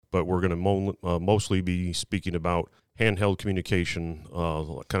but we're going to mostly be speaking about handheld communication,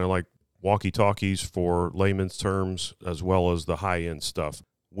 kind of like walkie-talkies for layman's terms, as well as the high-end stuff.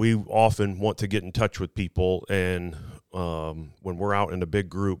 We often want to get in touch with people, and when we're out in a big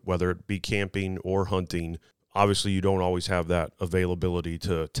group, whether it be camping or hunting, obviously you don't always have that availability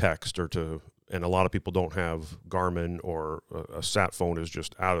to text and a lot of people don't have Garmin, or a sat phone is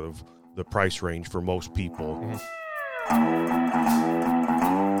just out of the price range for most people.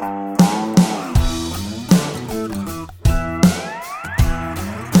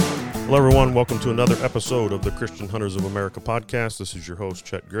 Hello, everyone. Welcome to another episode of the Christian Hunters of America podcast. This is your host,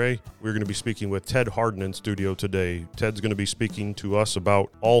 Chet Gray. We're going to be speaking with Ted Harden in studio today. Ted's going to be speaking to us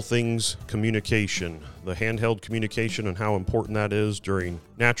about all things communication, the handheld communication and how important that is during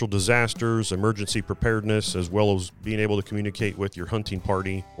natural disasters, emergency preparedness, as well as being able to communicate with your hunting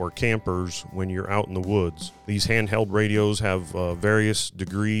party or campers when you're out in the woods. These handheld radios have various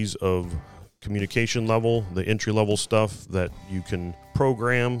degrees of communication level, the entry-level stuff that you can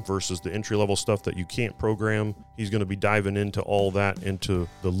program versus the entry-level stuff that you can't program. He's going to be diving into all that, into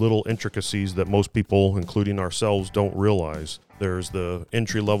the little intricacies that most people, including ourselves, don't realize. There's the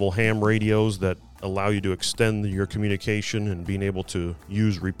entry-level ham radios that allow you to extend your communication and being able to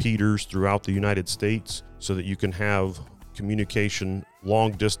use repeaters throughout the United States so that you can have communication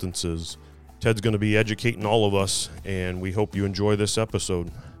long distances. Ted's going to be educating all of us, and we hope you enjoy this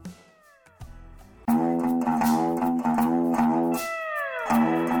episode.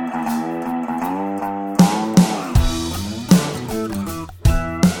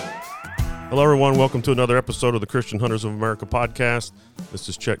 Hello, everyone. Welcome to another episode of the Christian Hunters of America podcast. This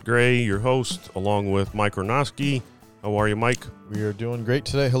is Chet Gray, your host, along with Mike Ornosky. How are you, Mike? We are doing great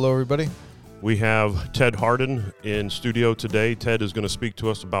today. Hello, everybody. We have Ted Harden in studio today. Ted is going to speak to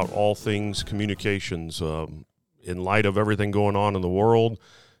us about all things communications. In light of everything going on in the world,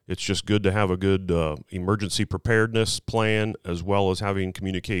 it's just good to have a good emergency preparedness plan, as well as having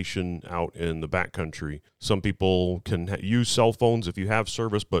communication out in the backcountry. Some people can use cell phones if you have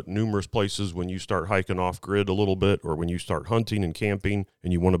service, but numerous places when you start hiking off grid a little bit, or when you start hunting and camping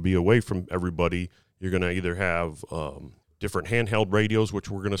and you want to be away from everybody, you're going to either have different handheld radios, which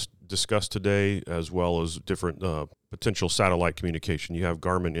we're going to discuss today, as well as different potential satellite communication. You have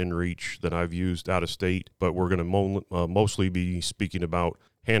Garmin inReach that I've used out of state, but we're going to mostly be speaking about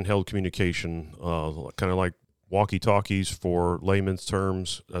handheld communication, kind of like walkie-talkies for layman's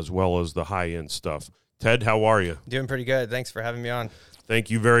terms, as well as the high-end stuff. Ted, how are you? Doing pretty good. Thanks for having me on.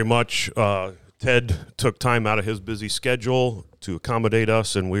 Thank you very much. Ted took time out of his busy schedule to accommodate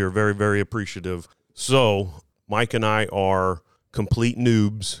us, and we are very, very appreciative. So Mike and I are complete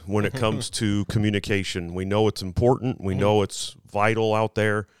noobs when it comes to communication. We know it's important. We know it's vital out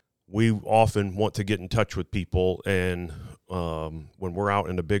there. We often want to get in touch with people, and when we're out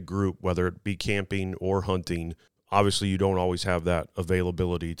in a big group, whether it be camping or hunting, obviously you don't always have that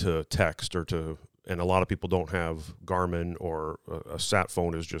availability to text and a lot of people don't have Garmin, or a sat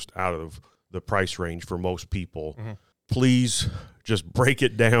phone is just out of the price range for most people. Please just break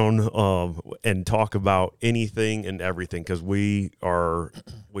it down and talk about anything and everything, because we're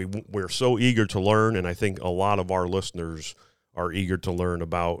so eager to learn, and I think a lot of our listeners are eager to learn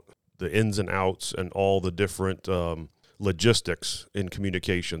about the ins and outs and all the different logistics in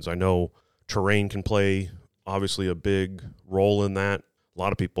communications. I know terrain can play obviously a big role in that. A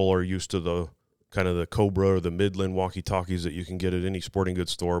lot of people are used to the kind of the Cobra or the Midland walkie-talkies that you can get at any sporting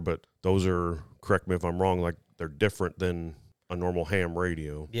goods store, but those are, correct me if I'm wrong, like they're different than a normal ham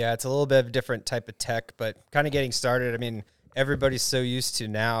radio. Yeah, it's a little bit of a different type of tech, but kind of getting started. I mean, everybody's so used to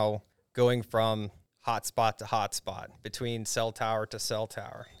now going from hotspot to hotspot, between cell tower to cell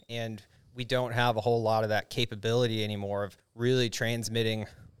tower, and we don't have a whole lot of that capability anymore of really transmitting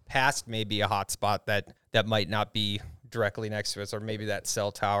past maybe a hotspot that might not be directly next to us, or maybe that cell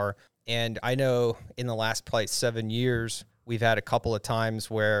tower. And I know in the last probably 7 years, we've had a couple of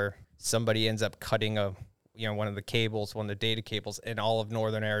times where somebody ends up cutting one of the cables, one of the data cables, and all of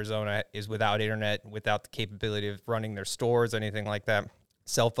northern Arizona is without internet, without the capability of running their stores, anything like that.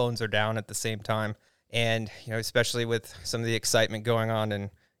 Cell phones are down at the same time. And, especially with some of the excitement going on in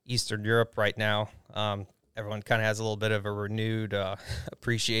Eastern Europe right now, everyone kind of has a little bit of a renewed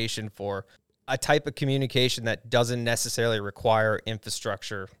appreciation for a type of communication that doesn't necessarily require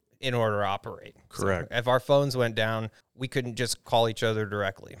infrastructure in order to operate. Correct. So if our phones went down, we couldn't just call each other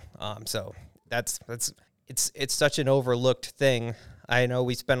directly. So it's such an overlooked thing. I know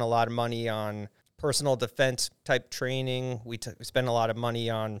we spend a lot of money on personal defense type training. We spend a lot of money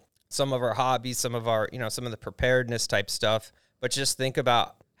on some of our hobbies, some of the preparedness type stuff. But just think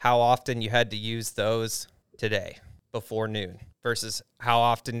about how often you had to use those today. before noon versus how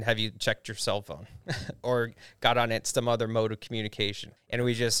often have you checked your cell phone or got on it some other mode of communication. And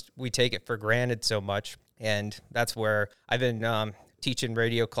we take it for granted so much. And that's where I've been teaching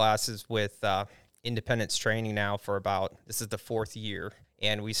radio classes with independence training now for this is the 4th year.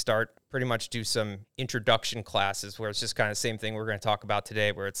 And we start pretty much do some introduction classes where it's just kind of the same thing we're going to talk about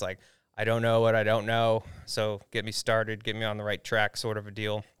today, where it's like, I don't know what I don't know, so get me started, get me on the right track sort of a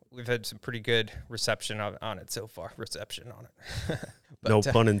deal. We've had some pretty good reception on it so far. But, no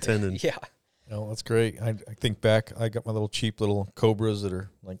pun intended. Yeah. No, that's great. I think back, I got my little cheap little Cobras that are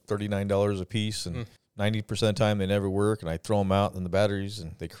like $39 a piece, and 90% of the time they never work, and I throw them out, and the batteries,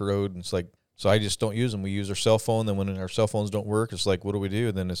 and they corrode, and it's like, so I just don't use them. We use our cell phone, then when our cell phones don't work, it's like, what do we do?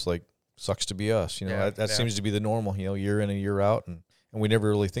 And then it's like, sucks to be us. That seems to be the normal, year in and year out, and we never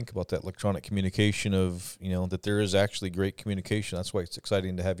really think about that electronic communication of, that there is actually great communication. That's why it's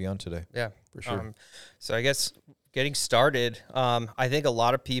exciting to have you on today. Yeah, for sure. So I guess getting started, I think a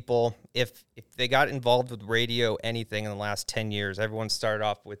lot of people, if they got involved with radio, anything in the last 10 years, everyone started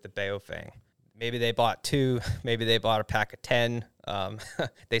off with the Baofeng. Maybe they bought 2, maybe they bought a pack of 10.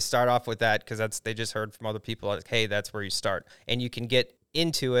 They start off with that because they just heard from other people, like, hey, that's where you start. And you can get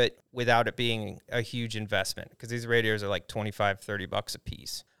into it without it being a huge investment because these radios are like $25-$30 a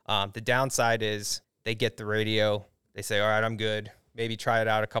piece. The downside is they get the radio, they say, all right, I'm good. Maybe try it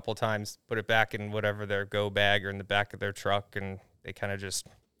out a couple times, put it back in whatever their go bag or in the back of their truck, and they kind of just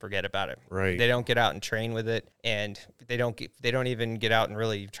forget about it. Right. They don't get out and train with it, and they don't even get out and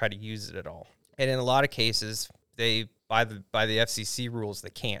really try to use it at all. And in a lot of cases, by the FCC rules, they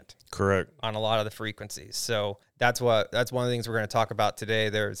can't. Correct. On a lot of the frequencies. So that's one of the things we're going to talk about today.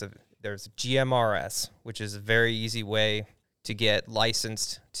 There's GMRS, which is a very easy way to get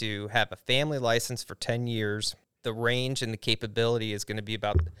licensed to have a family license for 10 years. The range and the capability is going to be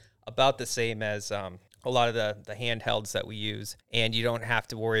about the same as a lot of the handhelds that we use, and you don't have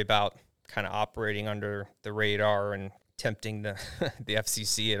to worry about kind of operating under the radar and tempting the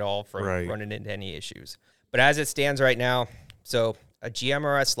FCC at all for running into any issues. But as it stands right now, so a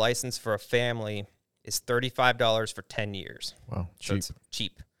GMRS license for a family is $35 for 10 years. Wow, cheap. So it's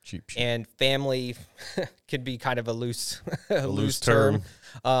cheap. Cheap. And family could be kind of a loose term.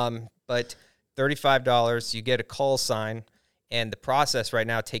 But $35, you get a call sign, and the process right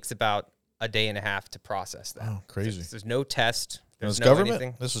now takes about a day and a half to process that. Oh, crazy. There's no test. There's no government?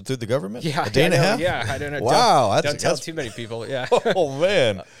 Anything. This is through the government? Yeah. A day and a half? Yeah, I don't know. Wow. Don't tell too many people. Yeah. Oh,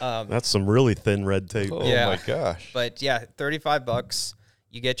 man. That's some really thin red tape. Oh, yeah. my gosh. But, yeah, $35.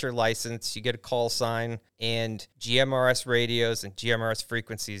 You get your license, you get a call sign, and GMRS radios and GMRS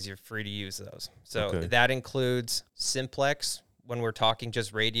frequencies, you're free to use those. So that includes simplex, when we're talking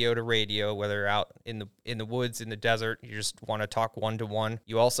just radio to radio, whether you're out in the woods, in the desert, you just want to talk one-to-one.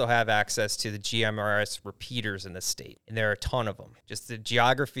 You also have access to the GMRS repeaters in the state, and there are a ton of them. Just the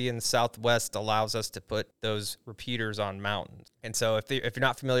geography in the Southwest allows us to put those repeaters on mountains. And so if you're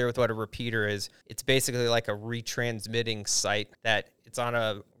not familiar with what a repeater is, it's basically like a retransmitting site that it's on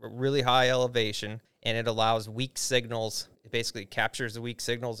a really high elevation, and it allows weak signals. It basically captures the weak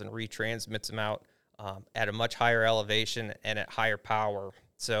signals and retransmits them out at a much higher elevation and at higher power.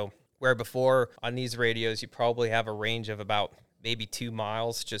 So where before on these radios, you probably have a range of about maybe 2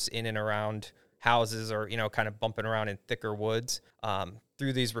 miles just in and around houses or, kind of bumping around in thicker woods.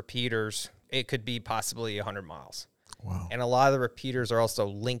 Through these repeaters, it could be possibly 100 miles. Wow. And a lot of the repeaters are also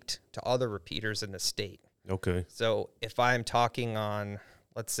linked to other repeaters in the state. Okay. So if I'm talking on,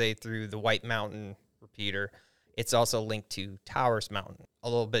 let's say through the White Mountain repeater, it's also linked to Towers Mountain, a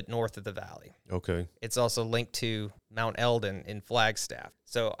little bit north of the valley. Okay. It's also linked to Mount Eldon in Flagstaff.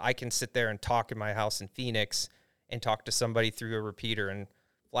 So I can sit there and talk in my house in Phoenix and talk to somebody through a repeater in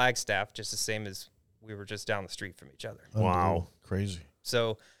Flagstaff, just the same as we were just down the street from each other. Wow. Crazy.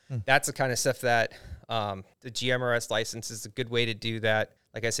 So that's the kind of stuff that the GMRS license is a good way to do that.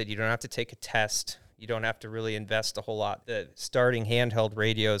 Like I said, you don't have to take a test. You don't have to really invest a whole lot. The starting handheld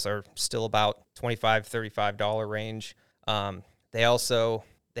radios are still about $25, $35 range.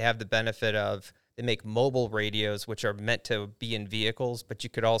 They have the benefit of they make mobile radios, which are meant to be in vehicles, but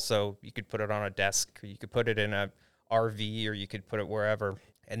you could put it on a desk, or you could put it in a RV, or you could put it wherever.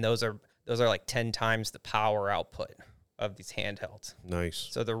 And those are like 10 times the power output of these handhelds. Nice.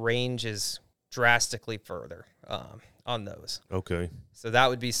 So the range is drastically further on those. Okay. So that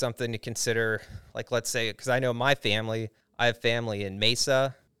would be something to consider. Like, let's say, because I know I have family in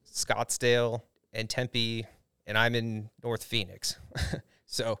Mesa, Scottsdale, and Tempe, and I'm in North Phoenix.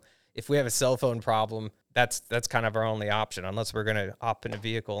 So if we have a cell phone problem, that's kind of our only option, unless we're going to hop in a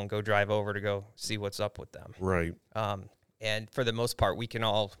vehicle and go drive over to go see what's up with them. Right. And for the most part, we can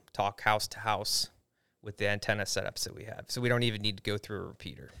all talk house to house with the antenna setups that we have. So we don't even need to go through a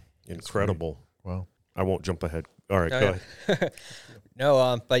repeater. Incredible. Wow. I won't jump ahead. All right, go ahead.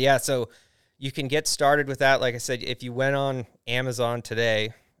 No, but yeah, so you can get started with that. Like I said, if you went on Amazon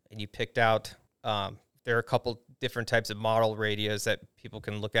today and you picked out, there are a couple different types of model radios that people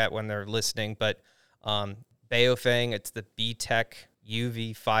can look at when they're listening, but Baofeng, it's the B-Tech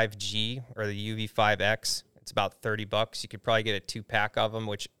UV5G or the UV5X. It's about $30. You could probably get a 2-pack of them,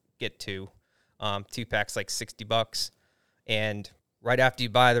 which get 2. 2-packs like $60. And right after you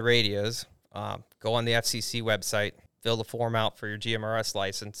buy the radios, go on the FCC website, fill the form out for your GMRS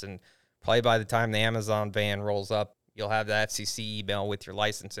license, and probably by the time the Amazon van rolls up, you'll have the FCC email with your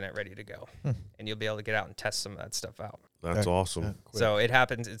license in it ready to go. And you'll be able to get out and test some of that stuff out. That's awesome. So it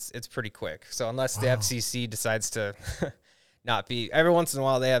happens. It's pretty quick. So unless the FCC decides to not be, every once in a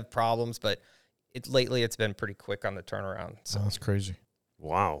while they have problems, but lately it's been pretty quick on the turnaround. So that's crazy.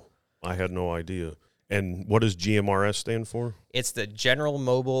 Wow. I had no idea. And what does GMRS stand for? It's the General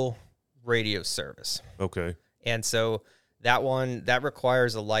Mobile Radio Service. Okay. And so that one, that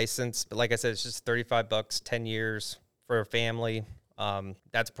requires a license. But like I said, it's just $35, 10 years for a family.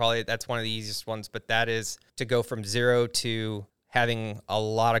 That's one of the easiest ones. But that is to go from 0 to having a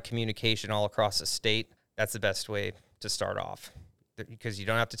lot of communication all across the state. That's the best way to start off, because you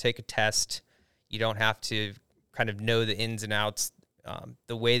don't have to take a test. You don't have to kind of know the ins and outs.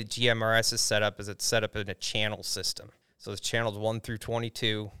 The way that GMRS is set up is it's set up in a channel system. So it's channels 1 through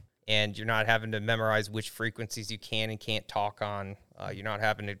 22, and you're not having to memorize which frequencies you can and can't talk on. You're not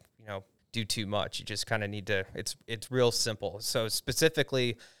having to, do too much. You just kind of need to, it's real simple. So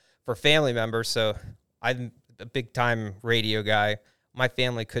specifically for family members, so I'm a big time radio guy. My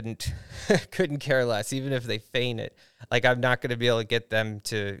family couldn't care less, even if they feign it. Like, I'm not going to be able to get them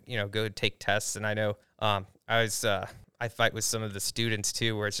to, go take tests. And I know I fight with some of the students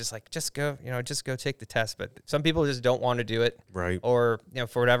too, where it's just like, just go take the test. But some people just don't want to do it. Right. Or,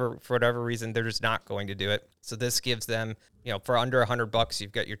 for whatever reason, they're just not going to do it. So this gives them, for under $100,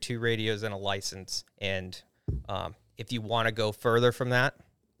 you've got your 2 radios and a license. And if you want to go further from that,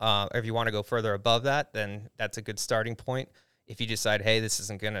 or if you want to go further above that, then that's a good starting point. If you decide, hey, this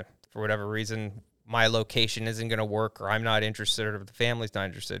isn't going to, for whatever reason, my location isn't going to work, or I'm not interested, or the family's not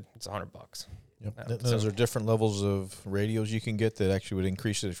interested, it's $100. Yep. Those are different levels of radios you can get that actually would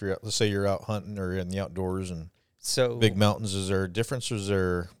increase it if you're, let's say you're out hunting or in the outdoors and so big mountains. Is there a difference, or is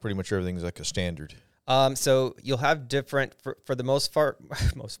there pretty much everything's like a standard? So you'll have different, for the most part,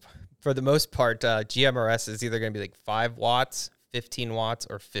 GMRS is either going to be like 5 watts, 15 watts,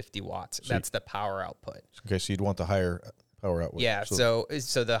 or 50 watts. That's the power output. Okay, so you'd want the higher power output. Yeah, so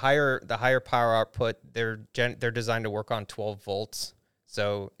the higher power output, they're designed to work on 12 volts.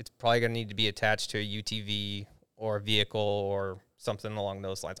 So it's probably going to need to be attached to a UTV or a vehicle or something along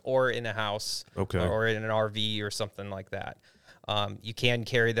those lines, or in a house, or in an RV or something like that. You can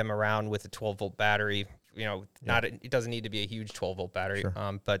carry them around with a 12-volt battery. It doesn't need to be a huge 12-volt battery,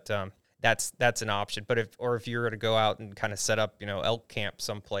 sure. But that's an option. But if you were to go out and kind of set up, elk camp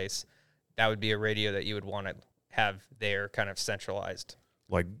someplace, that would be a radio that you would want to have there, kind of centralized.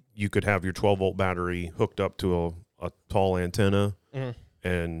 Like, you could have your 12-volt battery hooked up to a tall antenna,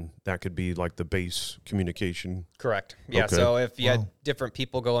 and that could be like the base communication. Correct. Yeah. Okay. So if you had different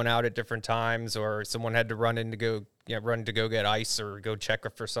people going out at different times, or someone had to run to go get ice or go check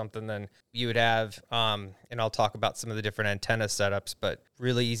for something, then you would have, and I'll talk about some of the different antenna setups, but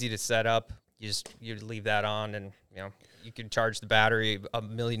really easy to set up. You leave that on, and you can charge the battery a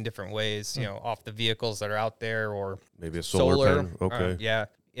million different ways, off the vehicles that are out there, or maybe a solar panel. Okay. Yeah.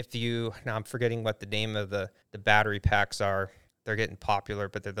 Now I'm forgetting what the name of the battery packs are. They're getting popular,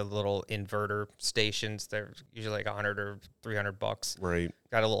 but they're the little inverter stations. They're usually like $100 or $300. Right.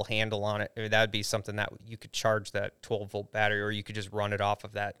 Got a little handle on it. I mean, that would be something that you could charge that 12-volt battery, or you could just run it off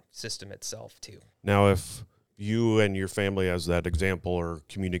of that system itself too. Now, if you and your family, as that example, are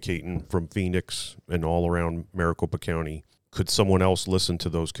communicating from Phoenix and all around Maricopa County, could someone else listen to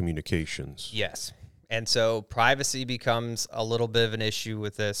those communications? Yes. And so privacy becomes a little bit of an issue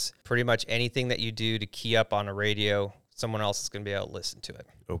with this. Pretty much anything that you do to key up on a radio, someone else is going to be able to listen to it.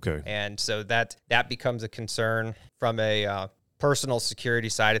 Okay. And so that becomes a concern from a personal security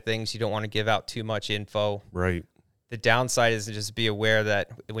side of things. You don't want to give out too much info. Right. The downside is to just be aware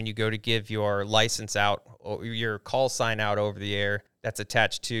that when you go to give your license out or your call sign out over the air, that's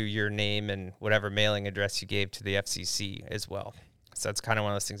attached to your name and whatever mailing address you gave to the FCC as well. So that's kind of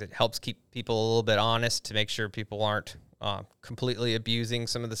one of those things that helps keep people a little bit honest, to make sure people aren't completely abusing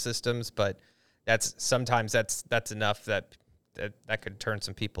some of the systems. But sometimes that's enough that could turn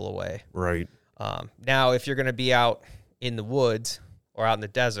some people away. Right. Now, if you're going to be out in the woods or out in the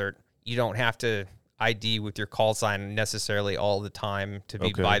desert, you don't have to ID with your call sign necessarily all the time to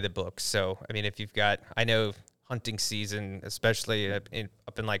be by the book. So, I mean, if you've got, I know hunting season, especially up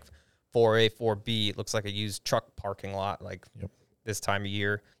in like 4A, 4B, it looks like a used truck parking lot. Like this time of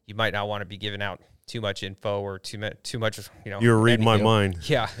year, you might not want to be giving out too much info or too much, You're reading my mind.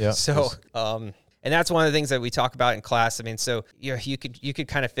 Yeah. So, and that's one of the things that we talk about in class. I mean, so you could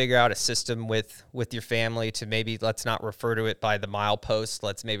kind of figure out a system with your family to maybe, let's not refer to it by the milepost.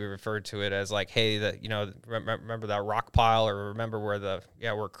 Let's maybe refer to it as like, hey, remember that rock pile, or remember where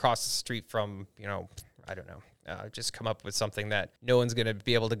we're across the street from, I don't know. Just come up with something that no one's going to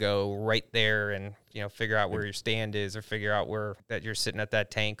be able to go right there and, figure out where your stand is, or figure out where that you're sitting at that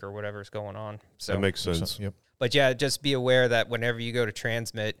tank or whatever's going on. So that makes sense. Yep. But yeah, just be aware that whenever you go to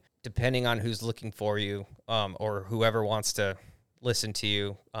transmit, depending on who's looking for you, or whoever wants to listen to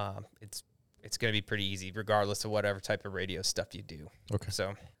you, it's going to be pretty easy, regardless of whatever type of radio stuff you do. Okay.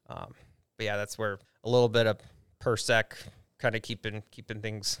 So, but yeah, that's where a little bit of per sec, kind of keeping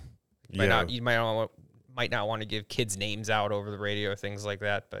things. You might not want to give kids names out over the radio or things like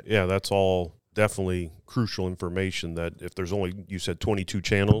that. But yeah, that's all definitely crucial information. That if there's only, you said 22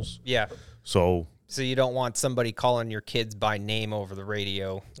 channels. Yeah. So you don't want somebody calling your kids by name over the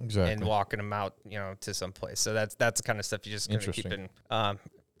radio and walking them out, to some place. So that's the kind of stuff you just got to keep in. But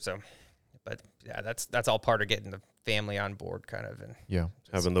yeah, that's all part of getting the family on board, kind of, and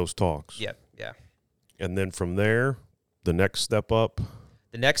having those talks. Yeah, yeah. And then from there, the next step up.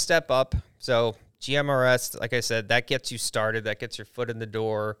 So GMRS, like I said, that gets you started. That gets your foot in the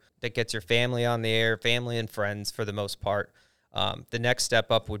door. That gets your family on the air, family and friends for the most part. The next step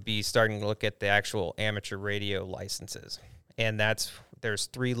up would be starting to look at the actual amateur radio licenses. And there's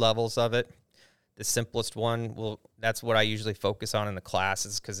 3 levels of it. The simplest one, that's what I usually focus on in the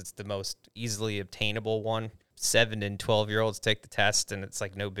classes because it's the most easily obtainable one. 7 and 12-year-olds take the test, and it's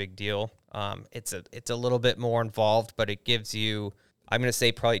like no big deal. It's a little bit more involved, but it gives you, I'm going to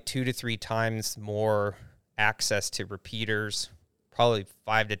say, probably 2 to 3 times more access to repeaters, probably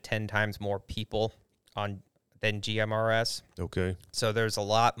 5 to 10 times more people than GMRS. Okay. So there's a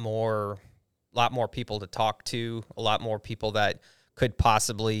lot more people to talk to, a lot more people that could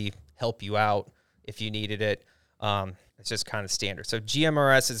possibly help you out if you needed it. It's just kind of standard. So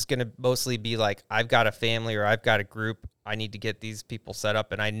GMRS is going to mostly be like, I've got a family or I've got a group. I need to get these people set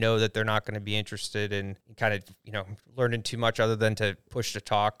up, and I know that they're not going to be interested in kind of, learning too much other than to push to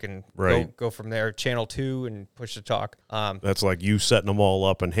talk and go from there. Channel 2 and push to talk. That's like you setting them all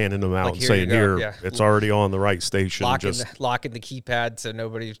up and handing them out, like, and saying, here, it's already on the right station. Locking the keypad so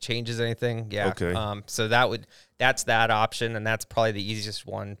nobody changes anything. Yeah. Okay. So that's that option, and that's probably the easiest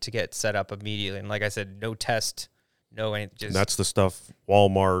one to get set up immediately. And like I said, no test, no anything. And that's the stuff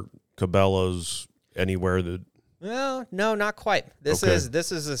Walmart, Cabela's, anywhere that. Well, no, not quite. This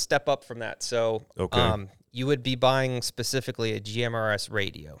is a step up from that. So, you would be buying specifically a GMRS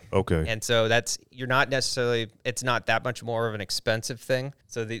radio. Okay. And so it's not that much more of an expensive thing.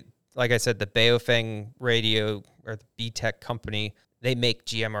 So like I said, the Baofeng radio, or the B-Tech company, they make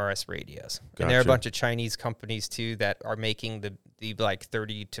GMRS radios. Gotcha. And there are a bunch of Chinese companies too that are making the like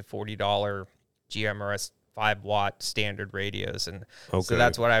 $30 to $40 GMRS 5-watt standard radios. And so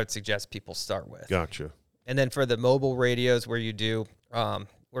that's what I would suggest people start with. Gotcha. And then for the mobile radios, where you do,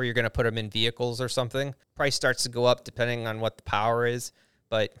 where you're going to put them in vehicles or something, price starts to go up depending on what the power is.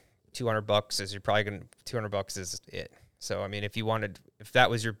 But $200 is it. So I mean, if that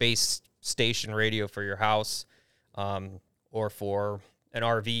was your base station radio for your house, or for an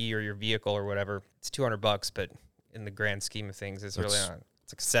RV or your vehicle or whatever, it's $200. But in the grand scheme of things, it's really not.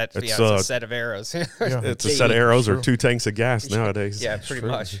 It's a set of arrows. It's a set of arrows or 2 tanks of gas nowadays. Yeah, pretty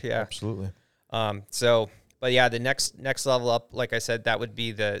much. Yeah, absolutely. But yeah, the next level up, like I said, that would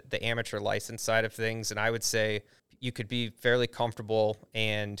be the amateur license side of things. And I would say you could be fairly comfortable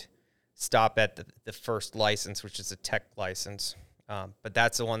and stop at the first license, which is a tech license. But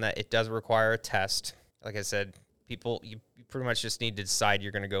that's the one that it does require a test. Like I said, you pretty much just need to decide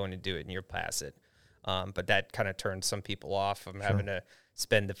you're going to go in and do it, and you'll pass it. But that kind of turns some people off from having to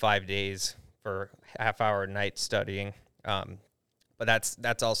spend the 5 days for a half hour a night studying. But that's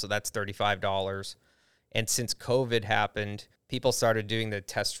 $35. And since COVID happened, people started doing the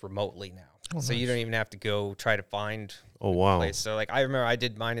tests remotely now. So you don't even have to go try to find a place. So like, I remember I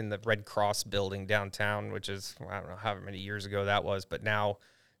did mine in the Red Cross building downtown, which is, I don't know how many years ago that was, but now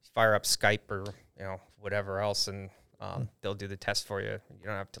you fire up Skype or, whatever else, and they'll do the test for you. You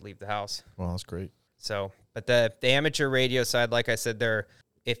don't have to leave the house. Well, that's great. So, but the amateur radio side, like I said,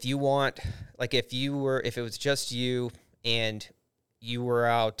 if it was just you and you were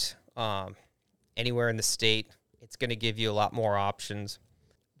out anywhere in the state, it's going to give you a lot more options.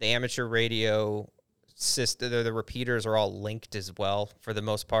 The amateur radio system, the repeaters are all linked as well for the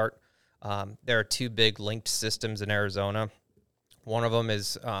most part. There are 2 big linked systems in Arizona. One of them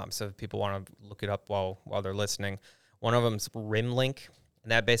is, so if people want to look it up while they're listening, one of them is Rim Link,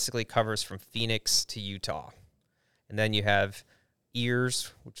 and that basically covers from Phoenix to Utah. And then you have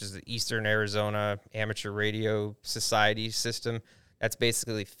EARS, which is the Eastern Arizona Amateur Radio Society system. That's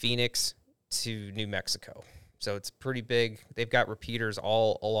basically Phoenix to New Mexico. So it's pretty big. They've got repeaters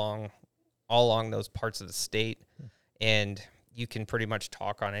all along those parts of the state, and you can pretty much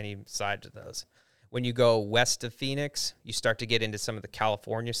talk on any side of those. When you go west of Phoenix, you start to get into some of the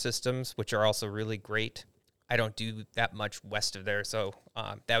California systems, which are also really great. I don't do that much west of there, so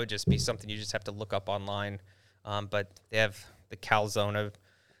that would just be something you just have to look up online. But they have the Calzona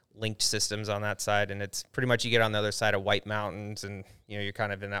linked systems on that side, and it's pretty much you get on the other side of White Mountains, and you're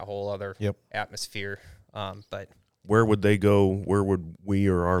kind of in that whole other atmosphere. But where would they go? Where would we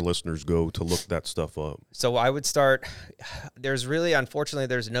or our listeners go to look that stuff up? So I would start. Unfortunately,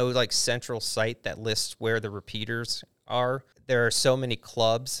 there's no like central site that lists where the repeaters are. There are so many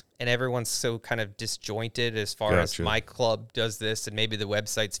clubs, and everyone's so kind of disjointed as far as my club does this, and maybe the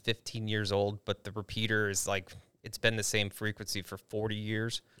website's 15 years old, but the repeater is like, it's been the same frequency for 40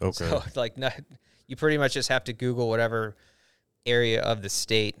 years. Okay. So like, you pretty much just have to Google whatever area of the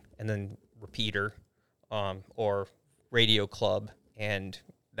state and then repeater or radio club, and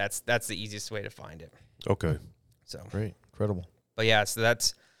that's the easiest way to find it. Okay. So great, incredible. But yeah, so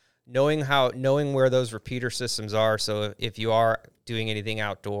that's knowing where those repeater systems are. So if you are doing anything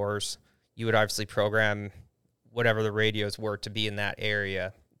outdoors, you would obviously program whatever the radios were to be in that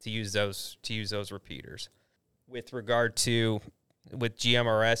area to use those repeaters. With regard to with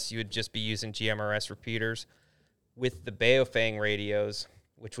GMRS, you would just be using GMRS repeaters. With the Baofeng radios,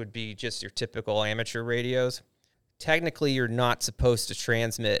 which would be just your typical amateur radios, technically you're not supposed to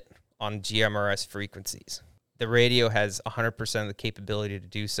transmit on GMRS frequencies. The radio has 100% of the capability to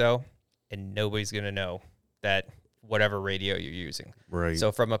do so, and nobody's going to know that whatever radio you're using. Right.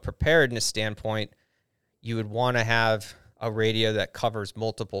 So from a preparedness standpoint, you would want to have a radio that covers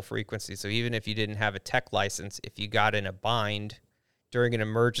multiple frequencies. So even if you didn't have a tech license, if you got in a bind during an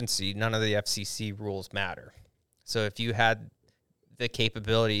emergency, none of the FCC rules matter. So if you had the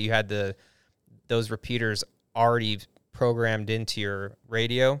capability, you had those repeaters already programmed into your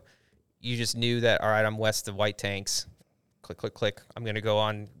radio, you just knew that, all right, I'm west of White Tanks. Click, click, click. I'm going to go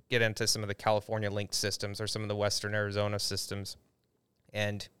on, get into some of the California linked systems or some of the Western Arizona systems,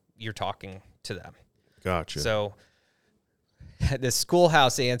 and you're talking to them. Gotcha. So the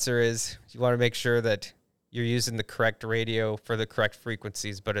schoolhouse answer is you want to make sure that you're using the correct radio for the correct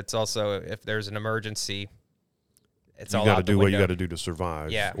frequencies, but it's also, if there's an emergency, it's all out the window. You got to do what you got to do to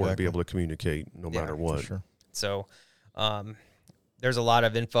survive, yeah, or be able to communicate no matter what. For sure. So there's a lot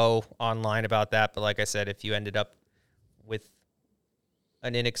of info online about that, but like I said, if you ended up with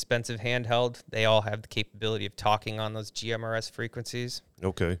an inexpensive handheld, they all have the capability of talking on those GMRS frequencies.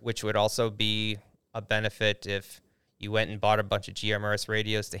 Okay. Which would also be a benefit if you went and bought a bunch of GMRS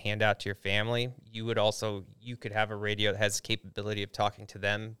radios to hand out to your family. You could have a radio that has the capability of talking to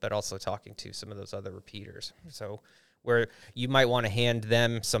them, but also talking to some of those other repeaters. So where you might want to hand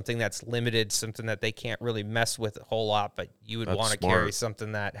them something that's limited, something that they can't really mess with a whole lot, but you would want to carry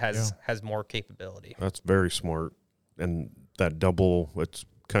something that has more capability. That's very smart. And that it's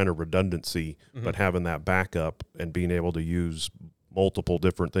kind of redundancy, but having that backup and being able to use multiple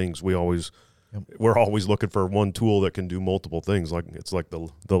different things. We're always looking for one tool that can do multiple things. Like it's like the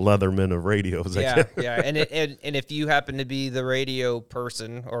Leatherman of radios. Yeah, yeah. And if you happen to be the radio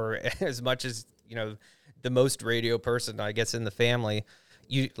person, or as much as the most radio person, I guess, in the family,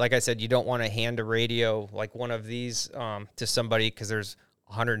 like I said, you don't want to hand a radio like one of these to somebody because there's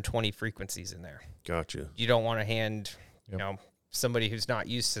 120 frequencies in there. Gotcha. You don't want to hand somebody who's not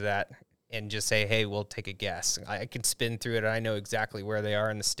used to that and just say, hey, we'll take a guess. I can spin through it, and I know exactly where they are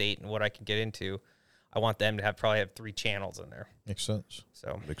in the state and what I can get into. I want them to probably have 3 channels in there. Makes sense.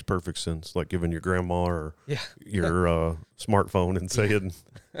 So makes perfect sense. Like giving your grandma or your smartphone and saying,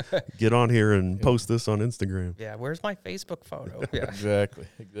 get on here and post this on Instagram. Yeah, where's my Facebook photo? Yeah, exactly.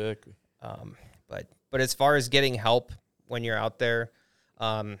 But as far as getting help when you're out there,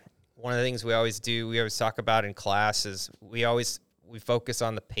 one of the things we always talk about in class is we focus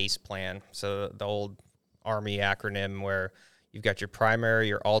on the PACE plan. So the old Army acronym where you've got your primary,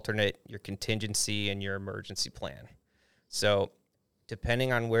 your alternate, your contingency, and your emergency plan. So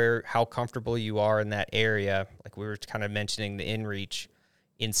depending on how comfortable you are in that area, like we were kind of mentioning the inReach,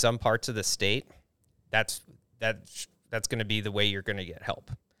 in some parts of the state, that's going to be the way you're going to get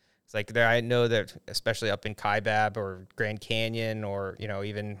help. It's like I know that especially up in Kaibab or Grand Canyon or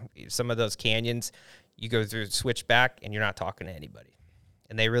even some of those canyons, you go through switch back and you're not talking to anybody.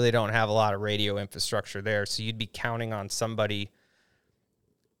 And they really don't have a lot of radio infrastructure there. So you'd be counting on somebody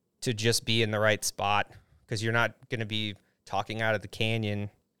to just be in the right spot, because you're not going to be talking out of the canyon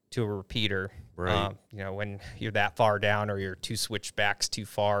to a repeater, right? When you're that far down or you're 2 switchbacks too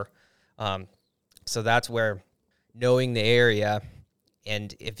far. So that's where knowing the area,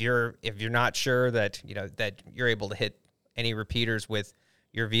 and if you're not sure that that you're able to hit any repeaters with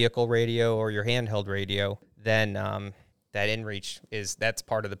your vehicle radio or your handheld radio, then that inReach that's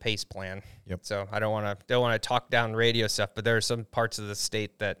part of the PACE plan. Yep. So I don't want to talk down radio stuff, but there are some parts of the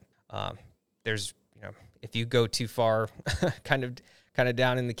state that there's if you go too far, kind of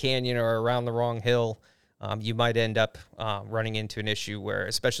down in the canyon or around the wrong hill, you might end up running into an issue where,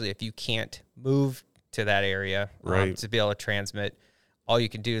 especially if you can't move to that area right. To be able to transmit, all you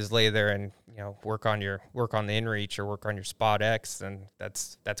can do is lay there and work on the inReach or work on your Spot X, and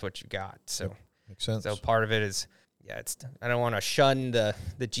that's what you got. So yep. Makes sense. So part of it is I don't want to shun the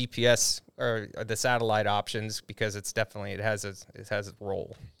GPS or the satellite options, because it has its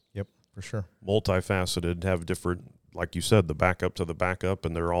role. Yep, for sure. Multifaceted, have different, like you said, the backup to the backup,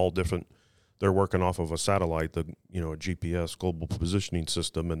 and they're all different. They're working off of a satellite, a GPS, global positioning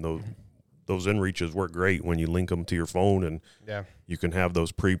system, and those inReaches work great when you link them to your phone, and you can have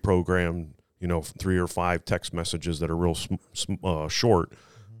those pre-programmed, 3 or 5 text messages that are real short.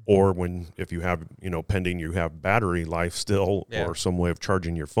 Or if you have, pending you have battery life still, or some way of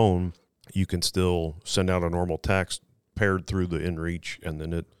charging your phone, you can still send out a normal text paired through the inReach, and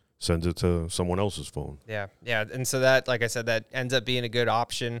then it sends it to someone else's phone. Yeah. And so that, like I said, that ends up being a good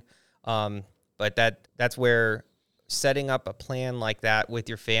option. But that's where setting up a plan like that with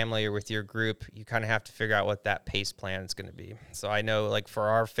your family or with your group, you kind of have to figure out what that PACE plan is going to be. So I know, like, for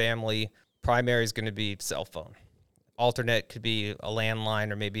our family, primary is going to be cell phone. Alternate could be a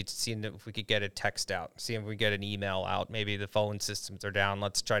landline, or maybe seeing if we could get a text out, seeing if we get an email out. Maybe the phone systems are down.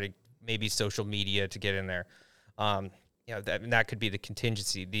 Let's try to maybe social media to get in there. That could be the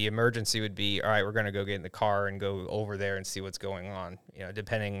contingency. The emergency would be, all right, we're going to go get in the car and go over there and see what's going on.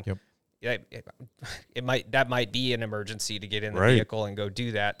 Depending. Yep. That might be an emergency to get in the vehicle and go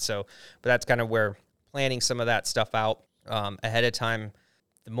do that. So, but that's kind of where planning some of that stuff out ahead of time.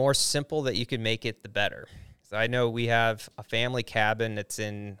 The more simple that you can make it, the better. So I know we have a family cabin that's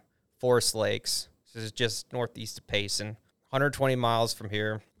in Forest Lakes. This is just northeast of Payson, 120 miles from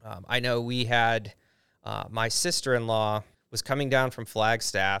here. I know we had my sister-in-law was coming down from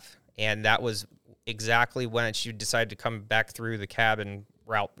Flagstaff, and that was exactly when she decided to come back through the cabin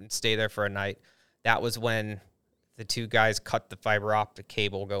route and stay there for a night. That was when the 2 guys cut the fiber optic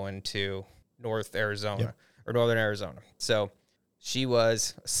cable going to Northern Arizona. So she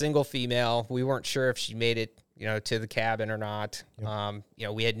was a single female. We weren't sure if she made it, to the cabin or not.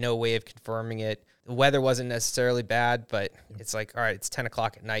 Yep. We had no way of confirming it. The weather wasn't necessarily bad, but it's like, all right, it's 10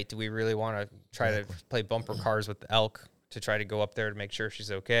 o'clock at night. Do we really want to try to play bumper cars with the elk to try to go up there to make sure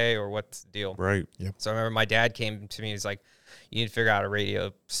she's okay, or what's the deal? Right. Yep. So I remember my dad came to me. He's like, you need to figure out a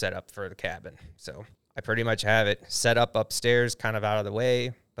radio setup for the cabin. So I pretty much have it set up upstairs, kind of out of the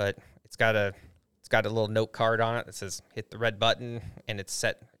way, but it's got a little note card on it that says hit the red button, and it's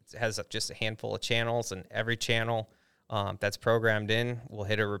set. It has just a handful of channels, and every channel that's programmed in will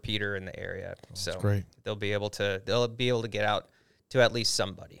hit a repeater in the area. So great. They'll be able to get out to at least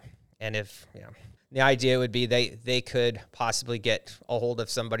somebody. And if the idea would be they could possibly get a hold of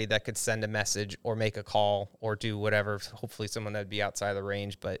somebody that could send a message or make a call or do whatever. Hopefully someone that'd be outside of the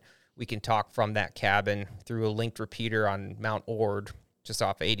range, but we can talk from that cabin through a linked repeater on Mount Ord, just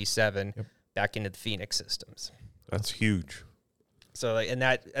off 87, back into the Phoenix systems. That's huge. So, and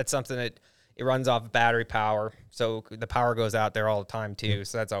that's something that it runs off battery power. So the power goes out there all the time too.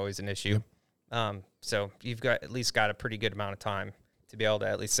 So that's always an issue. So you've at least got a pretty good amount of time to be able to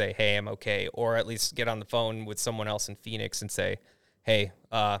at least say, hey, I'm okay. Or at least get on the phone with someone else in Phoenix and say, hey,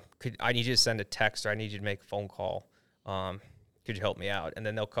 I need you to send a text, or I need you to make a phone call. Could you help me out? And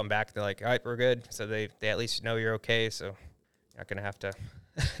then they'll come back. They're like, all right, we're good. So they at least know you're okay. So you're not going to have to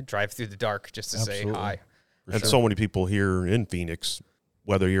drive through the dark just to say hi. And so many people here in Phoenix,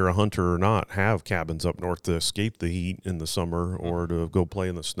 whether you're a hunter or not, have cabins up north to escape the heat in the summer or to go play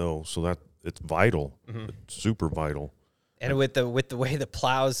in the snow. So that it's vital. It's super vital. And with the way the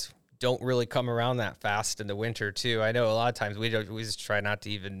plows don't really come around that fast in the winter too. I know a lot of times we just try not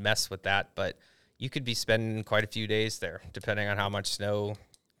to even mess with that, but you could be spending quite a few days there depending on how much snow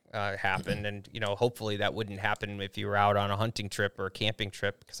happened. And, hopefully that wouldn't happen if you were out on a hunting trip or a camping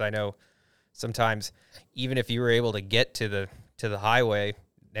trip, because I know sometimes even if you were able to get to the highway,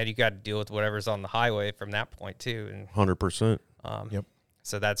 then you got to deal with whatever's on the highway from that point too. And 100%. Yep.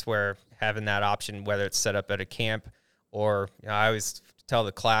 So that's where having that option, whether it's set up at a camp or, I always tell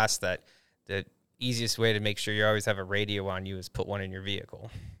the class that the easiest way to make sure you always have a radio on you is put one in your vehicle.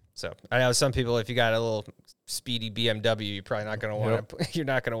 So I know some people, if you got a little speedy BMW, you're probably not going to want to, you're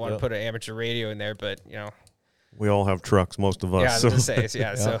not going to want to put an amateur radio in there, but we all have trucks, most of us. Yeah, I was going to say,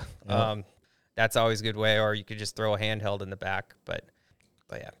 yeah. So that's always a good way, or you could just throw a handheld in the back. But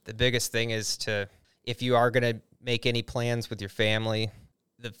yeah, the biggest thing is if you are going to make any plans with your family,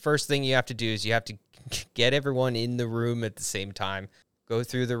 the first thing you have to do is you have to get everyone in the room at the same time. Go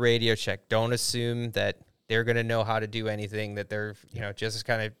through the radio check. Don't assume that they're going to know how to do anything, that they're, just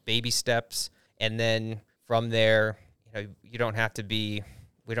kind of baby steps. And then from there, we don't have to be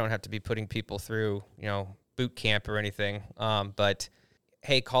putting people through, boot camp or anything. But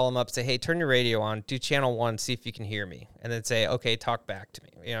hey, call them up, say, hey, turn your radio on, do channel 1, see if you can hear me. And then say, okay, talk back to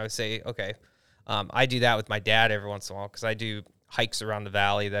me. Say, okay. I do that with my dad every once in a while because I do hikes around the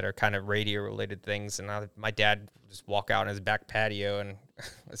valley that are kind of radio related things. And my dad would just walk out on his back patio and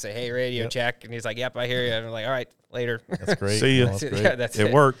I say, hey, radio check. And he's like, yep, I hear you. And I'm like, all right, later. That's great. See you. That's great. Yeah, that's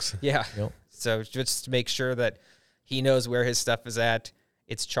it works. Yeah. Yep. So just to make sure that he knows where his stuff is at,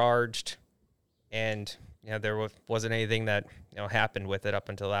 it's charged, and there wasn't anything that happened with it up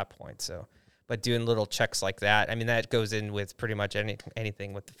until that point. So, but doing little checks like that, I mean, that goes in with pretty much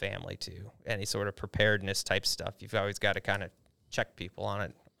anything with the family too. Any sort of preparedness type stuff, you've always got to kind of check people on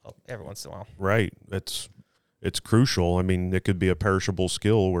it every once in a while. Right. It's crucial. I mean, it could be a perishable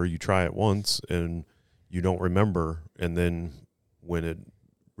skill where you try it once and you don't remember, and then when it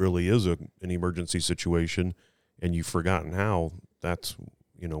really is an emergency situation and you've forgotten how, that's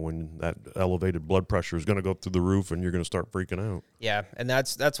when that elevated blood pressure is going to go through the roof and you're going to start freaking out. Yeah, and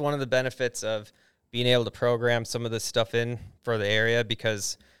that's one of the benefits of being able to program some of this stuff in for the area,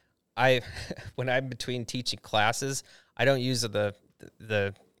 because when I'm between teaching classes, I don't use the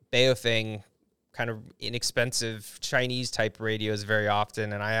Baofeng kind of inexpensive Chinese type radios very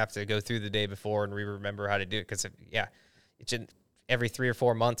often, and I have to go through the day before and remember how to do it, because it's every 3 or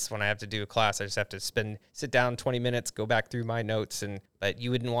 4 months when I have to do a class, I just have to sit down 20 minutes, go back through my notes, but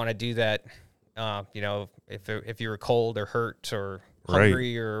you wouldn't want to do that, if you were cold or hurt or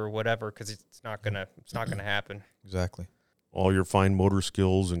hungry or whatever, because it's not gonna happen. Exactly. All your fine motor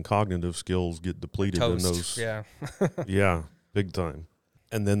skills and cognitive skills get depleted in those. Yeah. Yeah, big time.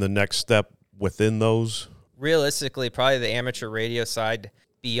 And then the next step within those? Realistically, probably the amateur radio side,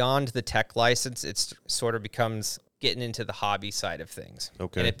 beyond the tech license, it sort of becomes getting into the hobby side of things.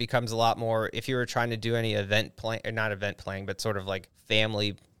 Okay. And it becomes a lot more, if you were trying to do any not event playing, but sort of like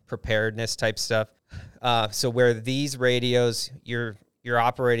family preparedness type stuff. So where these radios, you're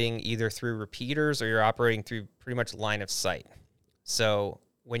operating either through repeaters or you're operating through pretty much line of sight. So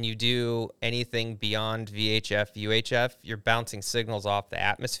when you do anything beyond VHF, UHF, you're bouncing signals off the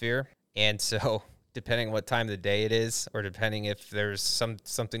atmosphere. And so depending on what time of the day it is, or depending if there's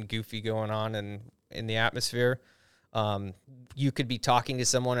something goofy going on in the atmosphere, you could be talking to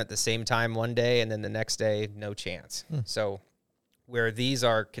someone at the same time one day, and then the next day, no chance. So where these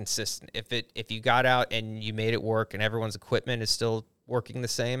are consistent, if you got out and you made it work and everyone's equipment is still working the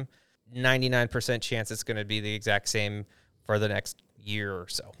same, 99% chance it's going to be the exact same for the next year or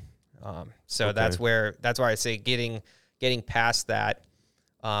so. So Okay. that's where I say getting past that.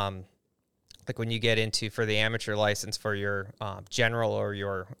 Like when you get into, for the amateur license for your general or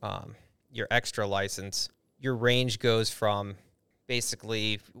your extra license, your range goes from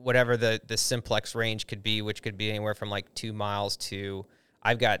basically whatever the simplex range could be, which could be anywhere from like 2 miles to,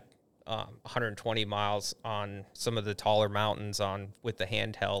 I've got 120 miles on some of the taller mountains with the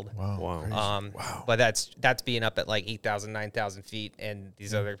handheld. Wow. Wow. But that's being up at like 8,000, 9,000 feet, and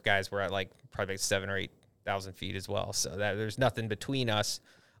these other guys were at like probably 7,000 or 8,000 feet as well. So there's nothing between us.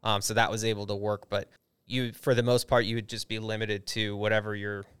 So that was able to work, but for the most part, you would just be limited to whatever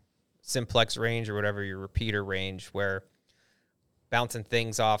your simplex range or whatever your repeater range, where bouncing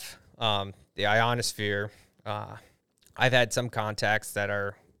things off the ionosphere. I've had some contacts that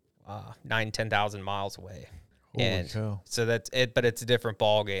are 9,000, 10,000 miles away. Holy cow. So that's it, but it's a different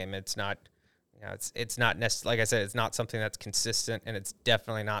ball game. It's not, it's not necessarily, like I said, it's not something that's consistent, and it's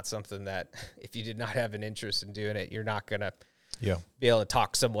definitely not something that if you did not have an interest in doing it, you're not going to be able to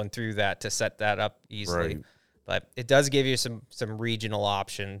talk someone through that to set that up easily. Right. But it does give you some regional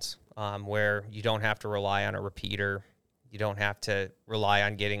options where you don't have to rely on a repeater. You don't have to rely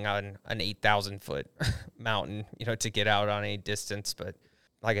on getting on an 8,000-foot mountain, to get out on any distance. But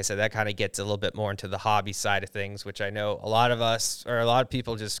like I said, that kind of gets a little bit more into the hobby side of things, which I know a lot of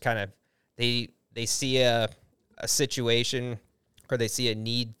people just kind of, they see a situation, or they see a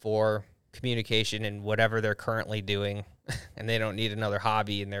need for communication in whatever they're currently doing, and they don't need another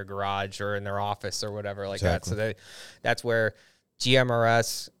hobby in their garage or in their office or whatever like that. So that's where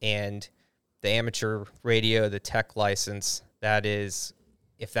GMRS and the amateur radio, the tech license, that is,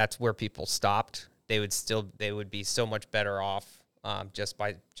 if that's where people stopped, they would be so much better off just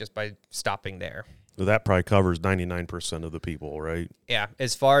by stopping there. So that probably covers 99% of the people, right? Yeah,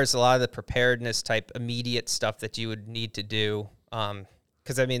 as far as a lot of the preparedness type immediate stuff that you would need to do,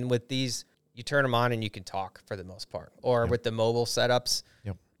 because I mean with these, you turn them on and you can talk for the most part. Or with the mobile setups,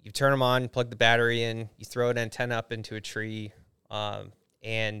 you turn them on, plug the battery in, you throw an antenna up into a tree,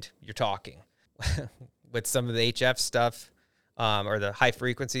 and you're talking. With some of the HF stuff or the high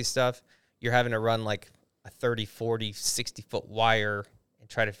frequency stuff, you're having to run like a 30, 40, 60-foot wire and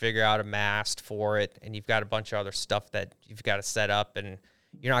try to figure out a mast for it. And you've got a bunch of other stuff that you've got to set up. And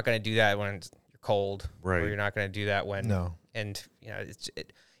you're not going to do that when you're cold. Right. Or you're not going to do that when... No. And, you know,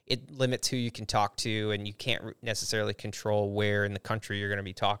 it limits who you can talk to, and you can't necessarily control where in the country you're going to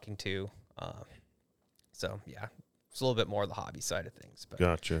be talking to. So, yeah, it's a little bit more the hobby side of things. But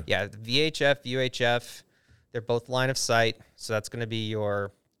Gotcha. yeah, the VHF, UHF, they're both line of sight. So that's going to be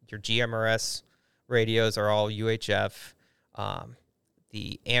your GMRS radios are all UHF.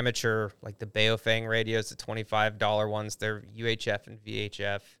 The amateur, like the Baofeng radios, the $25 ones, they're UHF and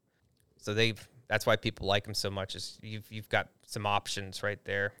VHF. So that's why people like them so much, is you've got some options right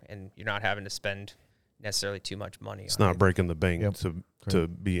there, and you're not having to spend necessarily too much money. It's not breaking the bank Yep. to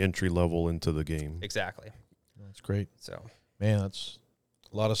be entry level into the game. Exactly. That's great. So, Man, that's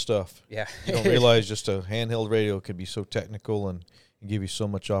a lot of stuff. yeah. You don't realize just a handheld radio could be so technical and give you so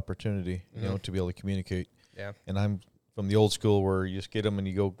much opportunity, you know, to be able to communicate. Yeah. And I'm from the old school where you just get them and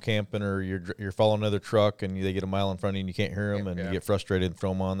you go camping, or you're following another truck and they get a mile in front of you and you can't hear them, and you get frustrated and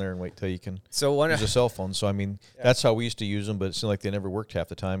throw them on there and wait till you can use a cell phone. So, I mean, that's how we used to use them, but it seemed like they never worked half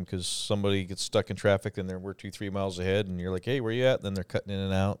the time because somebody gets stuck in traffic and we're 2-3 miles ahead, and you're like, hey, where you at? And then they're cutting in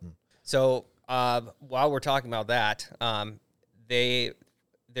and out. So while we're talking about that,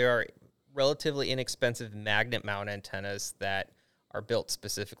 there are relatively inexpensive magnet mount antennas that are built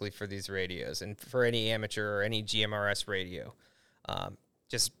specifically for these radios and for any amateur or any GMRS radio.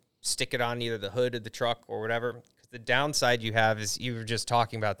 Just stick it on either the hood of the truck or whatever. 'Cause the downside you have is, you were just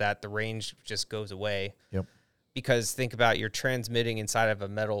talking about that, the range just goes away. Yep. Because think about, you're transmitting inside of a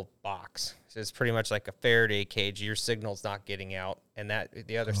metal box. So it's pretty much like a Faraday cage. Your signal's not getting out, and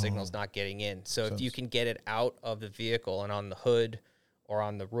the other signal's not getting in. So if you can get it out of the vehicle and on the hood or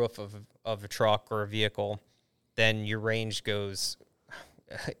on the roof of a truck or a vehicle, then your range goes,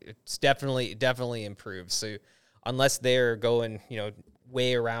 it's definitely improves. So unless they're going,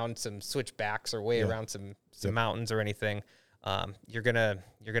 way around some switchbacks or way around some mountains or anything, you're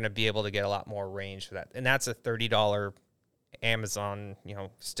gonna be able to get a lot more range for that. And that's a $30 Amazon,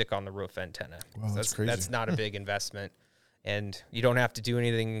 stick on the roof antenna. Wow, So that's crazy. That's not a big investment, and you don't have to do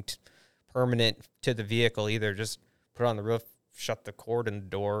anything permanent to the vehicle either. Just put it on the roof, shut the cord in the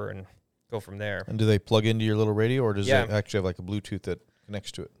door, and go from there. And do they plug into your little radio, or does it actually have like a Bluetooth that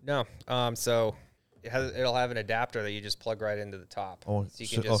connects to it? No. So it'll have an adapter that you just plug right into the top. Oh, so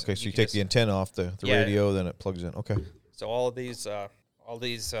you take the antenna off the radio, then it plugs in. Okay. So all these the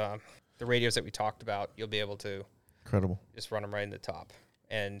radios that we talked about, you'll be able to Incredible. just run them right in the top.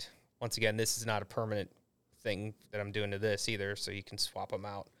 And once again, this is not a permanent thing that I'm doing to this either, so you can swap them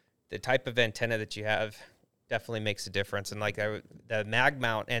out. The type of antenna that you have definitely makes a difference. And like the magnet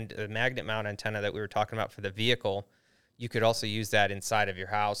mount antenna that we were talking about for the vehicle, you could also use that inside of your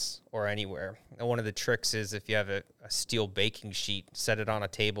house or anywhere. And one of the tricks is, if you have a steel baking sheet, set it on a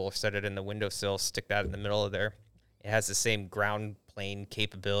table, set it in the windowsill, stick that in the middle of there. It has the same ground plane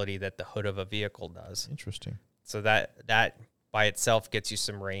capability that the hood of a vehicle does. Interesting. So that by itself gets you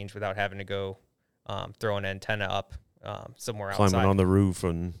some range without having to go throw an antenna up somewhere outside. Climbing on the roof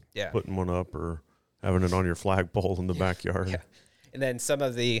and putting one up, or having it on your flagpole in the backyard. Yeah. And then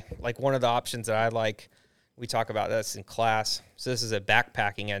one of the options that I like, we talk about this in class. So this is a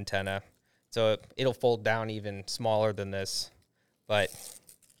backpacking antenna. So it'll fold down even smaller than this, but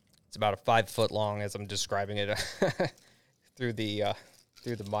it's about a 5 foot long as I'm describing it through the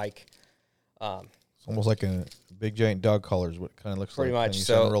mic. It's almost like a big giant dog collar is what it kind of looks pretty like. much.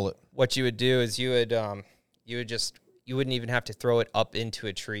 So unroll it. What you would do is you wouldn't even have to throw it up into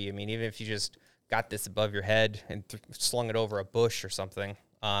a tree. I mean, even if you just got this above your head and slung it over a bush or something,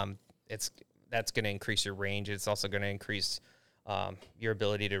 that's going to increase your range. It's also going to increase your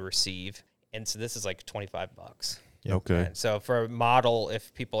ability to receive. And so this is like $25. Yep. Okay. And so for a model,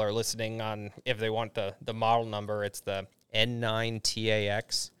 if people are listening if they want the model number, it's the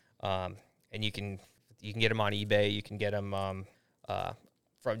N9TAX. And you can get them on eBay. You can get them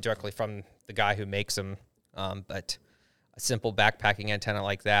directly from the guy who makes them. But a simple backpacking antenna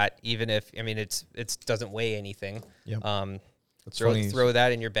like that, even if, I mean, it doesn't weigh anything. Yep. Throw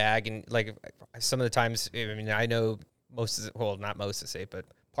that in your bag. And like some of the times, I mean, I know not most of the state, but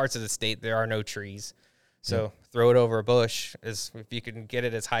parts of the state, there are no trees. So throw it over a bush. If you can get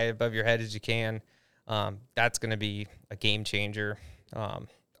it as high above your head as you can, that's going to be a game changer.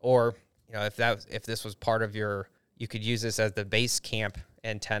 Or, you know, if this was part of you could use this as the base camp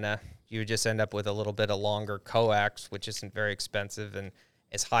antenna. You would just end up with a little bit of longer coax, which isn't very expensive, and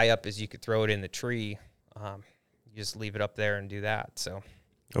as high up as you could throw it in the tree. You just leave it up there and do that. So,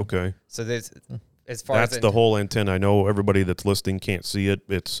 okay. So there's, as far that's as the whole antenna. I know everybody that's listening can't see it.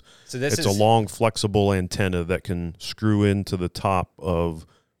 It's a long, flexible antenna that can screw into the top of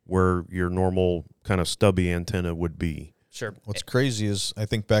where your normal kind of stubby antenna would be. Sure. What's crazy is I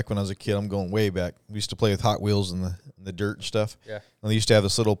think back when I was a kid, I'm going way back. We used to play with Hot Wheels in the dirt and stuff. Yeah. And they used to have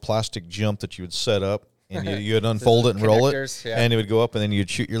this little plastic jump that you would set up, and you would unfold it and roll it, and it would go up, and then you'd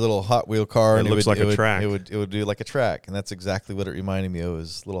shoot your little Hot Wheel car, and it looks like a track. It would do like a track, and that's exactly what it reminded me of,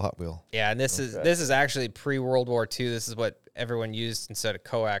 is little Hot Wheel. Yeah, and this is actually pre-World War II. This is what everyone used instead of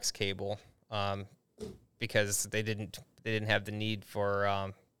coax cable, because they didn't have the need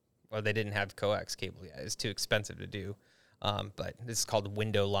for, or they didn't have coax cable yet. It's too expensive to do. But this is called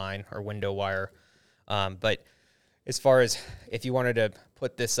window line or window wire. But as far as if you wanted to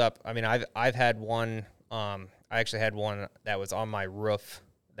put this up, I mean, I've had one. I actually had one that was on my roof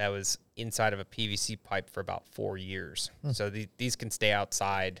that was inside of a PVC pipe for about 4 years. So these can stay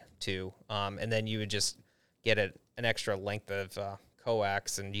outside too. And then you would just get an extra length of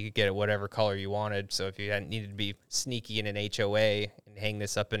coax, and you could get it whatever color you wanted. So if you needed to be sneaky in an HOA and hang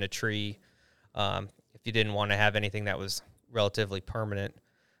this up in a tree, if you didn't want to have anything that was relatively permanent.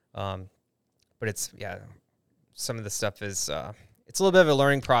 But it's, some of the stuff is, it's a little bit of a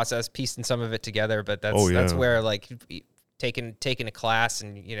learning process, piecing some of it together, but that's where, like, taking a class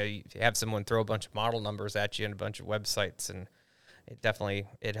and, you know, you have someone throw a bunch of model numbers at you and a bunch of websites, and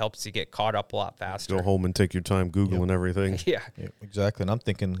it helps you get caught up a lot faster. Go home and take your time Googling everything. Yeah, exactly. And I'm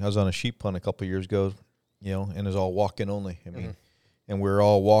thinking, I was on a sheep hunt a couple of years ago, you know, and it was all walk-in only. I mean, and we were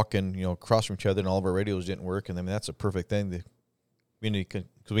all walking, you know, across from each other, and all of our radios didn't work. And I mean, that's a perfect thing. Because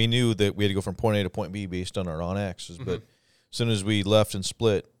we knew that we had to go from point A to point B based on our on-axis. But as soon as we left and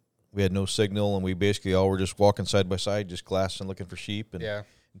split, we had no signal, and we basically all were just walking side by side, just glassing, looking for sheep. And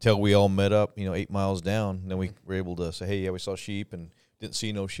until we all met up, you know, 8 miles down, and then we were able to say, hey, we saw sheep and didn't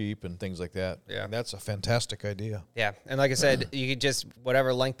see no sheep and things like that. Yeah, and that's a fantastic idea. Yeah, and like I said, you could just,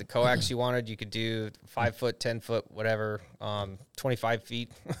 whatever length of coax you wanted, you could do 5 foot, 10 foot, whatever, 25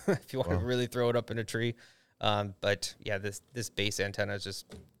 feet if you want to really throw it up in a tree. But yeah, this base antenna is just,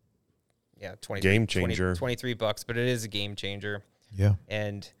 game changer. $23, but it is a game changer. Yeah.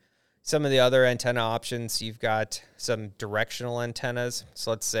 And some of the other antenna options, you've got some directional antennas. So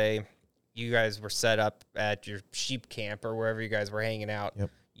let's say you guys were set up at your sheep camp or wherever you guys were hanging out,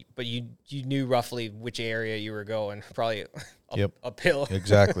 but you knew roughly which area you were going, probably uphill.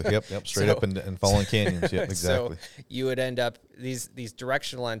 Exactly. Yep. Straight up and following canyons. Yep, exactly. So you would end up, these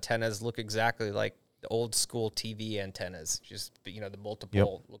directional antennas look exactly like the old school TV antennas, just, you know, the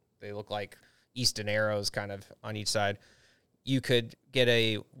multiple, they look like Easton arrows kind of on each side. You could get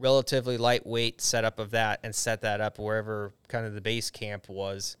a relatively lightweight setup of that and set that up wherever kind of the base camp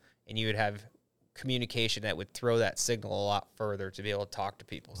was, and you would have communication that would throw that signal a lot further to be able to talk to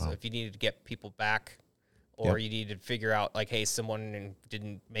people. So if you needed to get people back, or you needed to figure out, like, hey, someone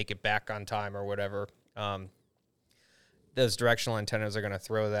didn't make it back on time or whatever, those directional antennas are going to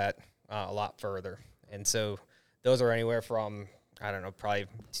throw that a lot further. And so those are anywhere from, I don't know, probably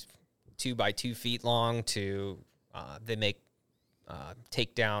 2 by 2 feet long to they make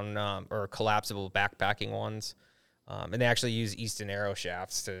takedown or collapsible backpacking ones. And they actually use Easton arrow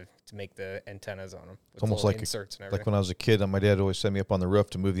shafts to make the antennas on them. It's almost like inserts and everything. Like when I was a kid, my dad always sent me up on the roof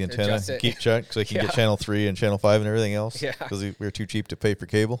to move the antenna and keep check so I can get channel 3 and channel 5 and everything else. Yeah, because we were too cheap to pay for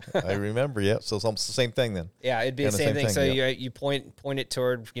cable. I remember. So it's almost the same thing then. Yeah, it'd be the same thing. So you point it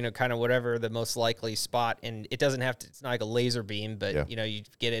toward, you know, kind of whatever the most likely spot, and it doesn't have to. It's not like a laser beam, but you know, you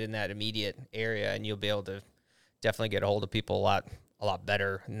get it in that immediate area, and you'll be able to definitely get a hold of people a lot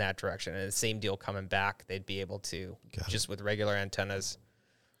better in that direction. And the same deal coming back, they'd be able to just with regular antennas.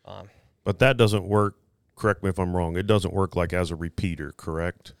 But that doesn't work. Correct me if I'm wrong. It doesn't work like as a repeater,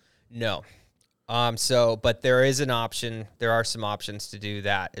 correct? No. But there is an option. There are some options to do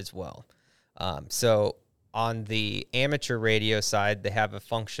that as well. So on the amateur radio side, they have a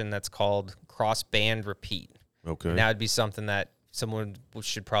function that's called cross-band repeat. Okay. And that would be something that someone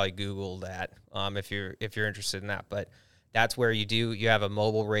should probably Google that if you're interested in that. But that's where you have a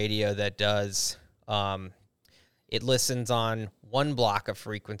mobile radio that does it listens on one block of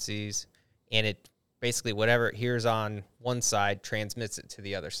frequencies, and it basically whatever it hears on one side transmits it to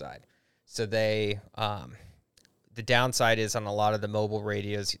the other side. So the downside is on a lot of the mobile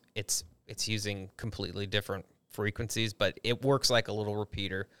radios, it's using completely different frequencies, but it works like a little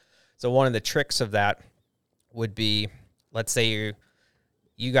repeater. So one of the tricks of that would be, let's say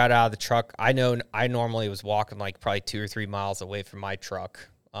you got out of the truck. I know I normally was walking like probably 2 or 3 miles away from my truck,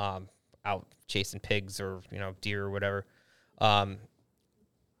 out chasing pigs or, deer or whatever.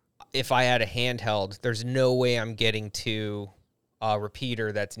 If I had a handheld, there's no way I'm getting to a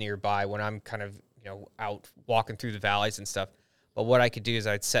repeater that's nearby when I'm kind of, out walking through the valleys and stuff. But what I could do is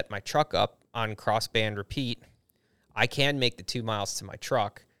I'd set my truck up on crossband repeat. I can make the 2 miles to my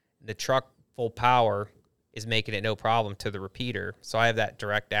truck. The truck full power is making it no problem to the repeater. So I have that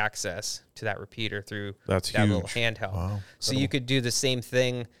direct access to that repeater through that huge. little handheld. Wow. So you could do the same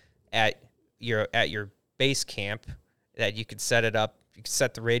thing at your base camp, that you could set it up. You could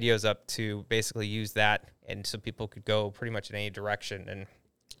set the radios up to basically use that, and so people could go pretty much in any direction, and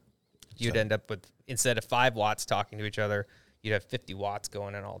you'd end up with, instead of 5 watts talking to each other, you'd have 50 watts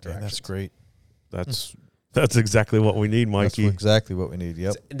going in all directions. Yeah, that's great. That's exactly what we need, Mikey. That's exactly what we need.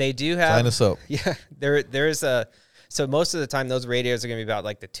 Yep. So they do have, sign us up. Yeah, there is a. So most of the time, those radios are going to be about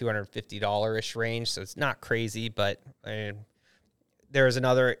like the $250-ish range. So it's not crazy, but there is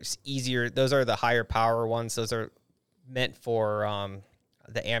another easier. Those are the higher power ones. Those are meant for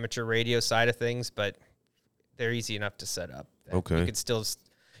the amateur radio side of things, but they're easy enough to set up. Okay. You can still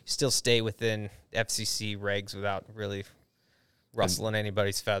stay within FCC regs without really rustling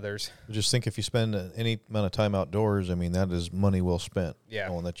anybody's feathers. Just think, if you spend any amount of time outdoors, I mean, that is money well spent. Yeah.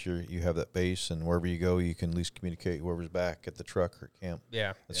 Knowing that you have that base, and wherever you go, you can at least communicate whoever's back at the truck or camp.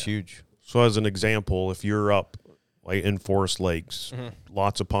 Yeah. That's huge. So as an example, if you're up like in Forest Lakes,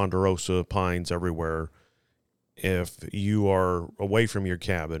 lots of ponderosa pines everywhere, if you are away from your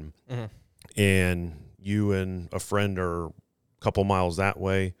cabin and you and a friend are a couple miles that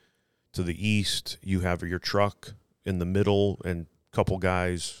way to the east, you have your truck in the middle and a couple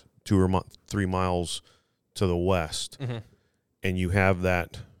guys 2 or 3 miles to the west, and you have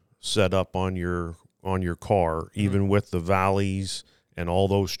that set up on your car, even with the valleys and all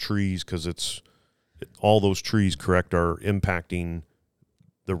those trees, because all those trees, correct, are impacting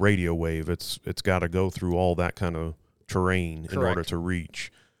the radio wave. It's got to go through all that kind of terrain in order to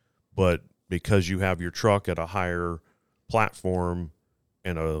reach. But because you have your truck at a higher platform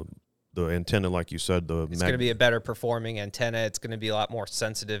and the antenna, like you said, it's going to be a better performing antenna. It's going to be a lot more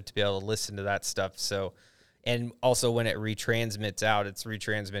sensitive to be able to listen to that stuff. So, and also when it retransmits out, it's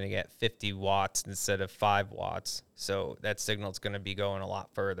retransmitting at 50 watts instead of 5 watts. So that signal is going to be going a lot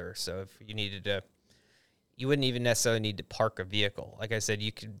further. So if you needed to, you wouldn't even necessarily need to park a vehicle. Like I said,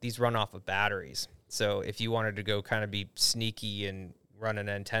 these run off of batteries. So if you wanted to go kind of be sneaky and run an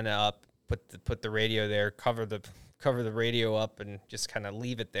antenna up, put the radio there, cover the radio up, and just kind of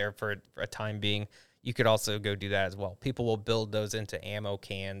leave it there for a time being, you could also go do that as well. People will build those into ammo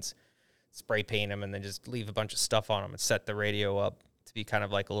cans, spray paint them, and then just leave a bunch of stuff on them and set the radio up to be kind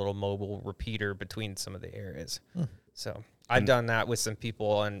of like a little mobile repeater between some of the areas. So I've done that with some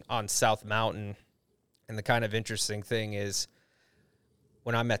people on South Mountain. And the kind of interesting thing is,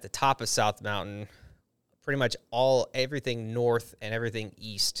 when I'm at the top of South Mountain, pretty much everything north and everything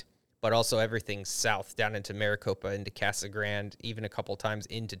east, but also everything south down into Maricopa, into Casa Grande, even a couple times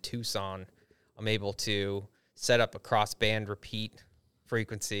into Tucson, I'm able to set up a crossband repeat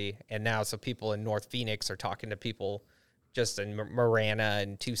frequency. And now, so people in North Phoenix are talking to people just in Marana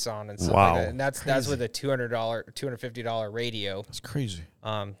and Tucson and stuff like that. And that's with a $250 radio. That's crazy.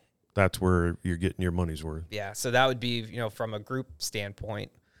 That's where you're getting your money's worth. Yeah, so that would be, from a group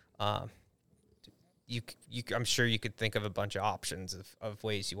standpoint, I'm sure you could think of a bunch of options of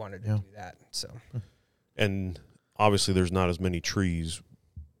ways you wanted to do that. So, and obviously there's not as many trees,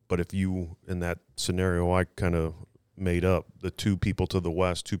 but if you, in that scenario I kind of made up, the 2 people to the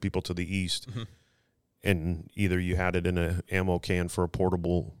west, 2 people to the east, and either you had it in an ammo can for a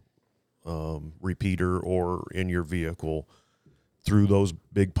portable repeater or in your vehicle, through those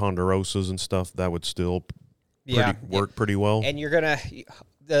big ponderosas and stuff, that would still work pretty well. And you're going to,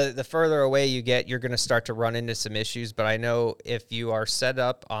 the further away you get, you're going to start to run into some issues. But I know if you are set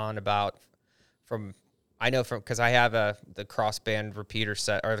up on because I have the crossband repeater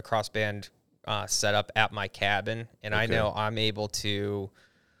set, or the crossband set up at my cabin, and I know I'm able to,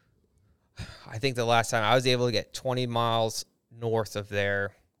 I think the last time I was able to get 20 miles north of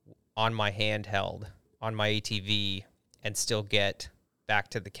there on my handheld, on my ATV, and still get back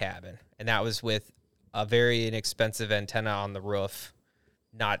to the cabin. And that was with a very inexpensive antenna on the roof.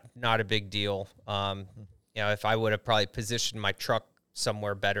 Not a big deal. if I would have probably positioned my truck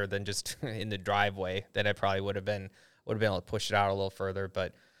somewhere better than just in the driveway, then I probably would have been able to push it out a little further.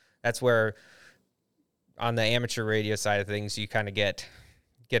 But that's where on the amateur radio side of things, you kind of get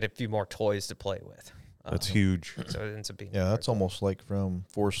a few more toys to play with. That's huge. So it ends up being that's cool. almost like from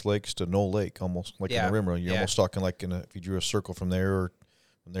Forest Lakes to Knoll Lake, almost like in the rim road. You're almost talking like if you drew a circle from there or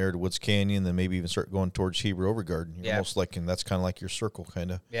from there to Woods Canyon, then maybe even start going towards Heber Overgarden. You're almost like, and that's kind of like your circle, kind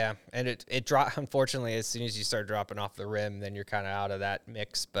of. Yeah, and it unfortunately, as soon as you start dropping off the rim, then you're kind of out of that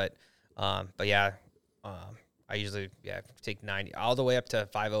mix. But I usually take 90 all the way up to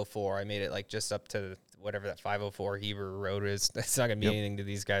 504. I made it like just up to whatever that 504 Heber Road is. That's not gonna mean anything to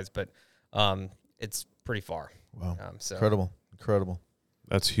these guys, but it's pretty far. Wow, so incredible.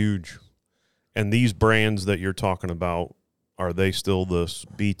 That's huge. And these brands that you're talking about, are they still the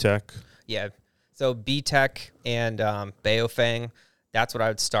B-Tech? Yeah. So B-Tech and Baofeng, that's what I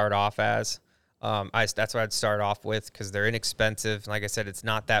would start off as. That's what I'd start off with because they're inexpensive. Like I said, it's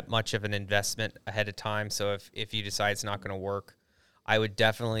not that much of an investment ahead of time. So if you decide it's not going to work, I would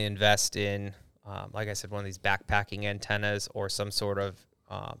definitely invest in, like I said, one of these backpacking antennas or some sort of,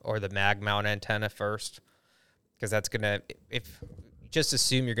 or the mag mount antenna first, because that's going to, just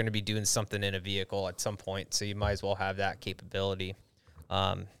assume you're going to be doing something in a vehicle at some point, so you might as well have that capability.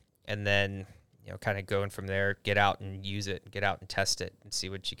 And then, kind of going from there, get out and use it, get out and test it and see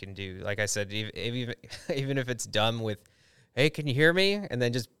what you can do. Like I said, even if it's dumb with, hey, can you hear me? And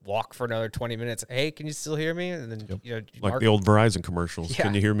then just walk for another 20 minutes. Hey, can you still hear me? And then, like the old Verizon commercials. Yeah.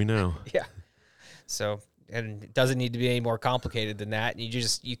 Can you hear me now? Yeah. So, and it doesn't need to be any more complicated than that.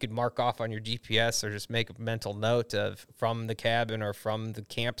 You could mark off on your GPS or just make a mental note of from the cabin or from the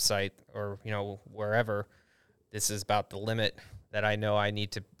campsite or, wherever, this is about the limit that I know I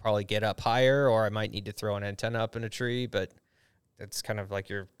need to probably get up higher, or I might need to throw an antenna up in a tree, but that's kind of like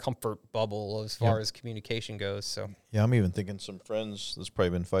your comfort bubble as far as communication goes. So yeah, I'm even thinking some friends, this has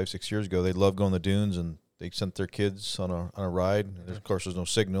probably been 5-6 years ago, they love going to the dunes and they sent their kids on a ride. Of course, there's no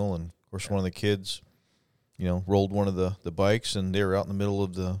signal, and of course one of the kids rolled one of the bikes, and they were out in the middle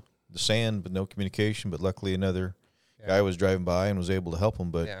of the sand, but no communication. But luckily another guy was driving by and was able to help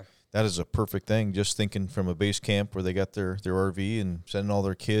them. But that is a perfect thing, just thinking from a base camp where they got their RV and sending all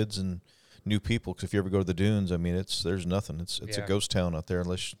their kids and new people. Because if you ever go to the dunes, I mean, there's nothing. It's a ghost town out there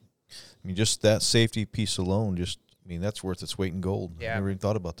unless, just that safety piece alone, that's worth its weight in gold. Yeah. I never even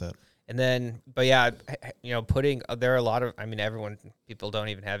thought about that. And then, but there are a lot of, people don't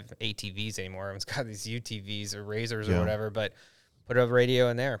even have ATVs anymore. Everyone's got these UTVs or Razors or whatever, but put a radio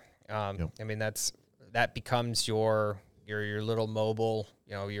in there. That becomes your little mobile,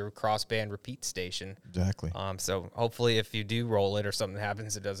 your crossband repeat station. Exactly. So hopefully if you do roll it or something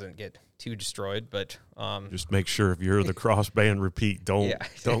happens, it doesn't get too destroyed, but, just make sure if you're the crossband repeat, don't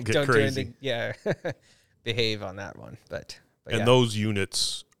get crazy. Behave on that one. But those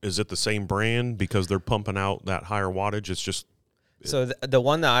units, is it the same brand because they're pumping out that higher wattage? It's just so the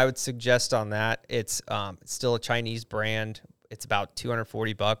one that I would suggest on that, it's still a Chinese brand. It's about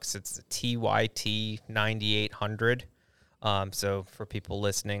 $240. It's the TYT 9800. So for people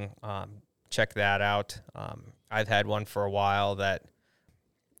listening, check that out. I've had one for a while that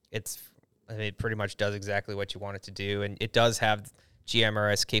it pretty much does exactly what you want it to do, and it does have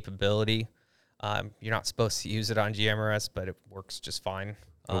GMRS capability. You're not supposed to use it on GMRS, but it works just fine.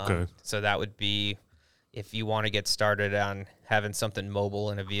 Okay. So that would be if you want to get started on having something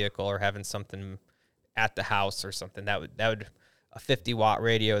mobile in a vehicle or having something at the house or something, that would a 50-watt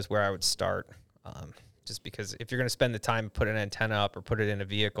radio is where I would start. Just because if you're going to spend the time to put an antenna up or put it in a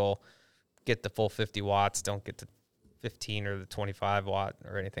vehicle, get the full 50 watts. Don't get the 15 or the 25 watt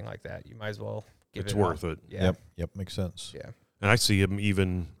or anything like that. You might as well give it's worth it. Yeah. Yep. Makes sense. Yeah. And I see them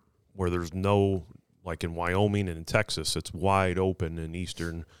even where there's no, like in Wyoming and in Texas, it's wide open in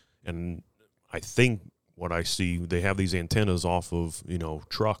eastern. And I think what I see, they have these antennas off of,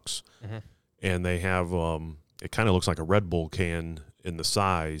 trucks, and they have, it kind of looks like a Red Bull can in the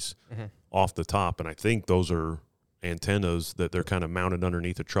size off the top. And I think those are antennas that they're kind of mounted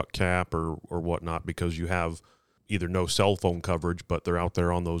underneath a truck cap or whatnot, because you have either no cell phone coverage, but they're out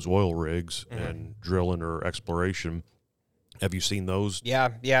there on those oil rigs and drilling or exploration. Have you seen those? Yeah.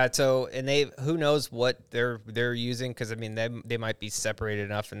 So, and who knows what they're using? Because they might be separated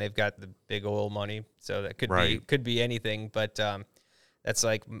enough, and they've got the big oil money, so that could be anything. But that's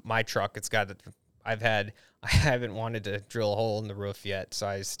like my truck. It's got I haven't wanted to drill a hole in the roof yet, so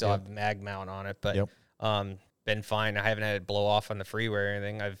I still have the mag mount on it. But been fine. I haven't had it blow off on the freeway or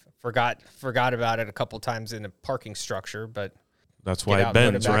anything. I've forgot about it a couple times in a parking structure, but that's why it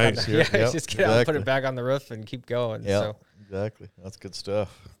bends, right? Just get out and put it back on the roof and keep going. Yeah. So. Exactly. That's good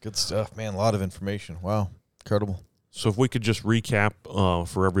stuff. Man, a lot of information. Wow. Incredible. So if we could just recap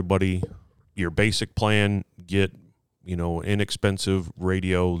for everybody, your basic plan, get, inexpensive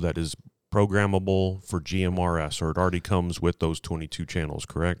radio that is programmable for GMRS, or it already comes with those 22 channels,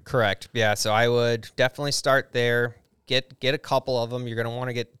 correct? Correct. Yeah, so I would definitely start there. Get a couple of them. You're going to want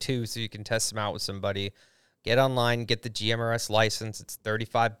to get 2 so you can test them out with somebody. Get online, get the GMRS license. It's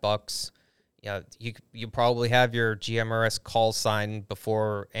 $35. You probably have your GMRS call sign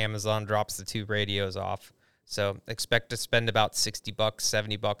before Amazon drops the 2 radios off. So expect to spend about $60,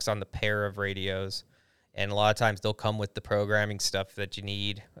 $70 on the pair of radios. And a lot of times they'll come with the programming stuff that you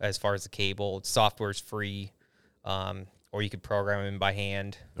need as far as the cable. Software's free, or you could program them by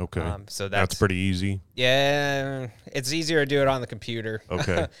hand. Okay. So that's pretty easy. Yeah, it's easier to do it on the computer.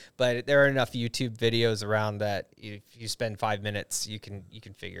 Okay. But there are enough YouTube videos around that if you spend 5 minutes, you can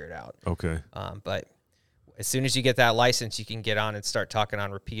figure it out. Okay. But as soon as you get that license, you can get on and start talking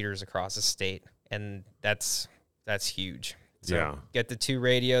on repeaters across the state, and that's huge. So yeah. Get the 2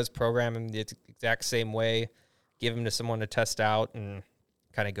 radios, program them the exact same way, give them to someone to test out, and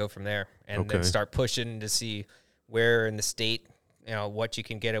kind of go from there. And then start pushing to see where in the state, what you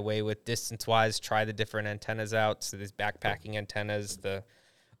can get away with distance-wise. Try the different antennas out. So there's backpacking antennas, the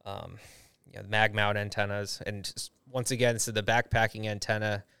mag mount antennas, and once again, so the backpacking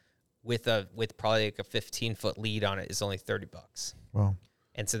antenna with probably like a 15-foot lead on it is only $30. Wow.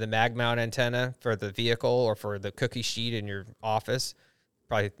 And so the mag mount antenna for the vehicle or for the cookie sheet in your office,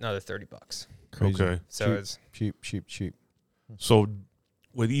 probably another $30. Crazy. Okay. So cheap, it's cheap. So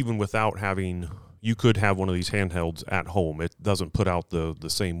even without having, you could have one of these handhelds at home. It doesn't put out the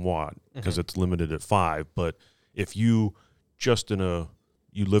same watt because it's limited at 5. But if you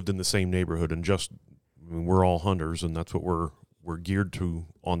you lived in the same neighborhood and we're all hunters, and that's what we're geared to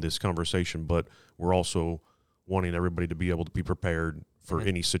on this conversation, but we're also wanting everybody to be able to be prepared for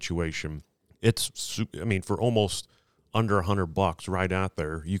any situation. For almost under $100 right out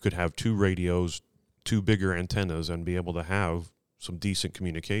there, you could have 2 radios, 2 bigger antennas, and be able to have some decent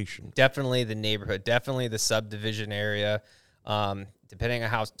communication. Definitely the neighborhood, definitely the subdivision area, depending on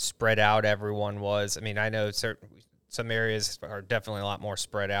how spread out everyone was. I mean, I know some areas are definitely a lot more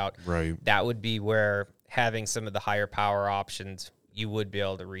spread out. Right. That would be where having some of the higher power options, you would be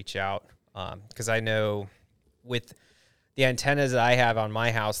able to reach out. Because I know with the antennas that I have on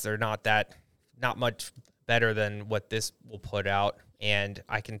my house, they're not much better than what this will put out, and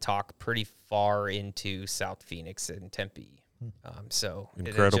I can talk pretty far into South Phoenix and Tempe. So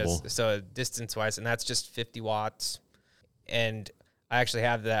incredible. So distance wise, and that's just 50 watts. And I actually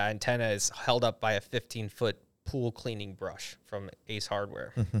have the antenna is held up by a 15-foot pool cleaning brush from Ace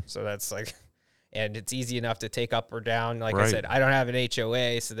Hardware. So that's and it's easy enough to take up or down. Like I said, I don't have an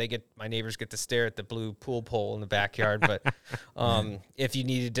HOA, so my neighbors get to stare at the blue pool pole in the backyard. But if you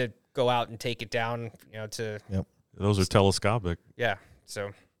needed to go out and take it down, Those are telescopic. Yeah.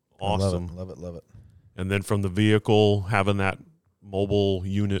 So awesome. Love it. And then from the vehicle, having that mobile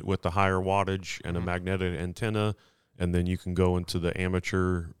unit with the higher wattage and a magnetic antenna, and then you can go into the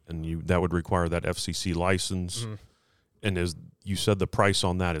amateur, and that would require that FCC license. And as you said, the price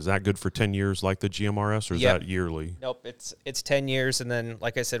on that, is that good for 10 years like the GMRS, or is that yearly? Nope, it's 10 years. And then,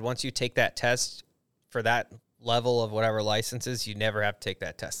 like I said, once you take that test for that level of whatever licenses, you never have to take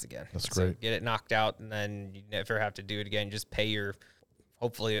that test again. That's great. Get it knocked out, and then you never have to do it again. Just pay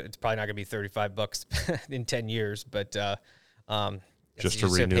hopefully it's probably not going to be $35 in 10 years, but just to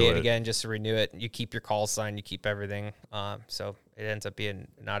renew pay it again, just to renew it. You keep your call sign, you keep everything. So it ends up being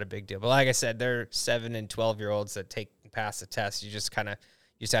not a big deal. But like I said, they're 7 and 12-year-olds that pass the test. You just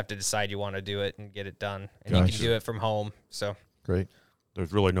have to decide you want to do it and get it done, and you can do it from home. So great.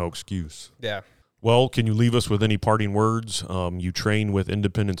 There's really no excuse. Yeah. Well, can you leave us with any parting words? You train with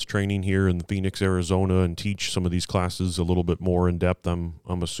Independence Training here in Phoenix, Arizona, and teach some of these classes a little bit more in depth, I'm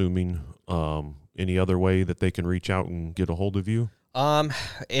assuming. Any other way that they can reach out and get a hold of you? My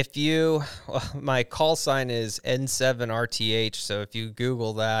call sign is N7RTH, so if you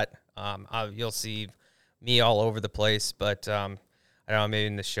Google that, you'll see me all over the place, but I don't know, maybe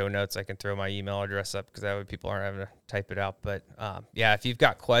in the show notes I can throw my email address up, because that way people aren't having to type it out. But if you've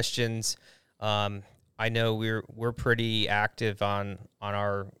got questions, I know we're pretty active on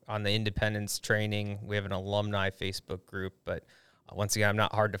the Independence Training. We have an alumni Facebook group, but once again, I'm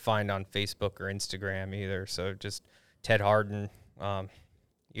not hard to find on Facebook or Instagram either. So just Ted Harden.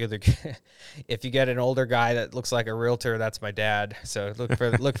 If you get an older guy that looks like a realtor, that's my dad. So look for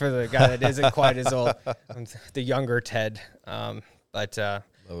the guy that isn't quite as old, the younger Ted. Love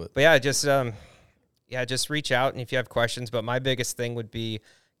it. But just reach out, and if you have questions. But my biggest thing would be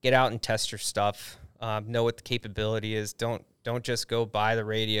get out and test your stuff. Know what the capability is. Don't just go buy the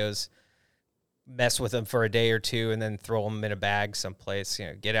radios. mess with them for a day or two and then throw them in a bag someplace.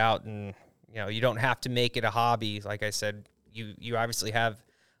 Get out and, you don't have to make it a hobby. Like I said, you obviously have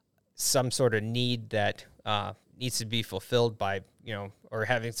some sort of need that needs to be fulfilled by, or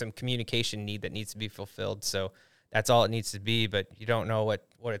having some communication need that needs to be fulfilled. So that's all it needs to be, but you don't know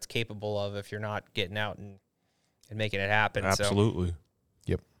what it's capable of if you're not getting out and making it happen. Absolutely. So.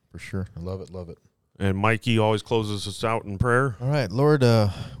 Yep, for sure. I love it. And Mikey always closes us out in prayer. All right, Lord,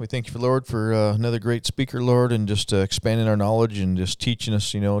 we thank you, Lord, for another great speaker, Lord, and just expanding our knowledge and just teaching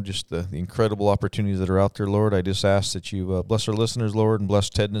us, just the incredible opportunities that are out there, Lord. I just ask that you bless our listeners, Lord, and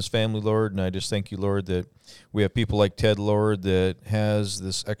bless Ted and his family, Lord. And I just thank you, Lord, that we have people like Ted, Lord, that has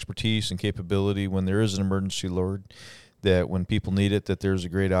this expertise and capability when there is an emergency, Lord, that when people need it, that there's a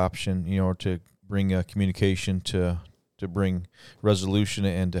great option, to bring communication to bring resolution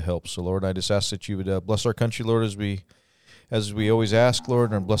and to help. So, Lord, I just ask that you would bless our country, Lord, as we always ask,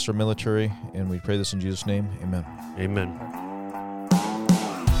 Lord, and bless our military. And we pray this in Jesus' name. Amen. Amen.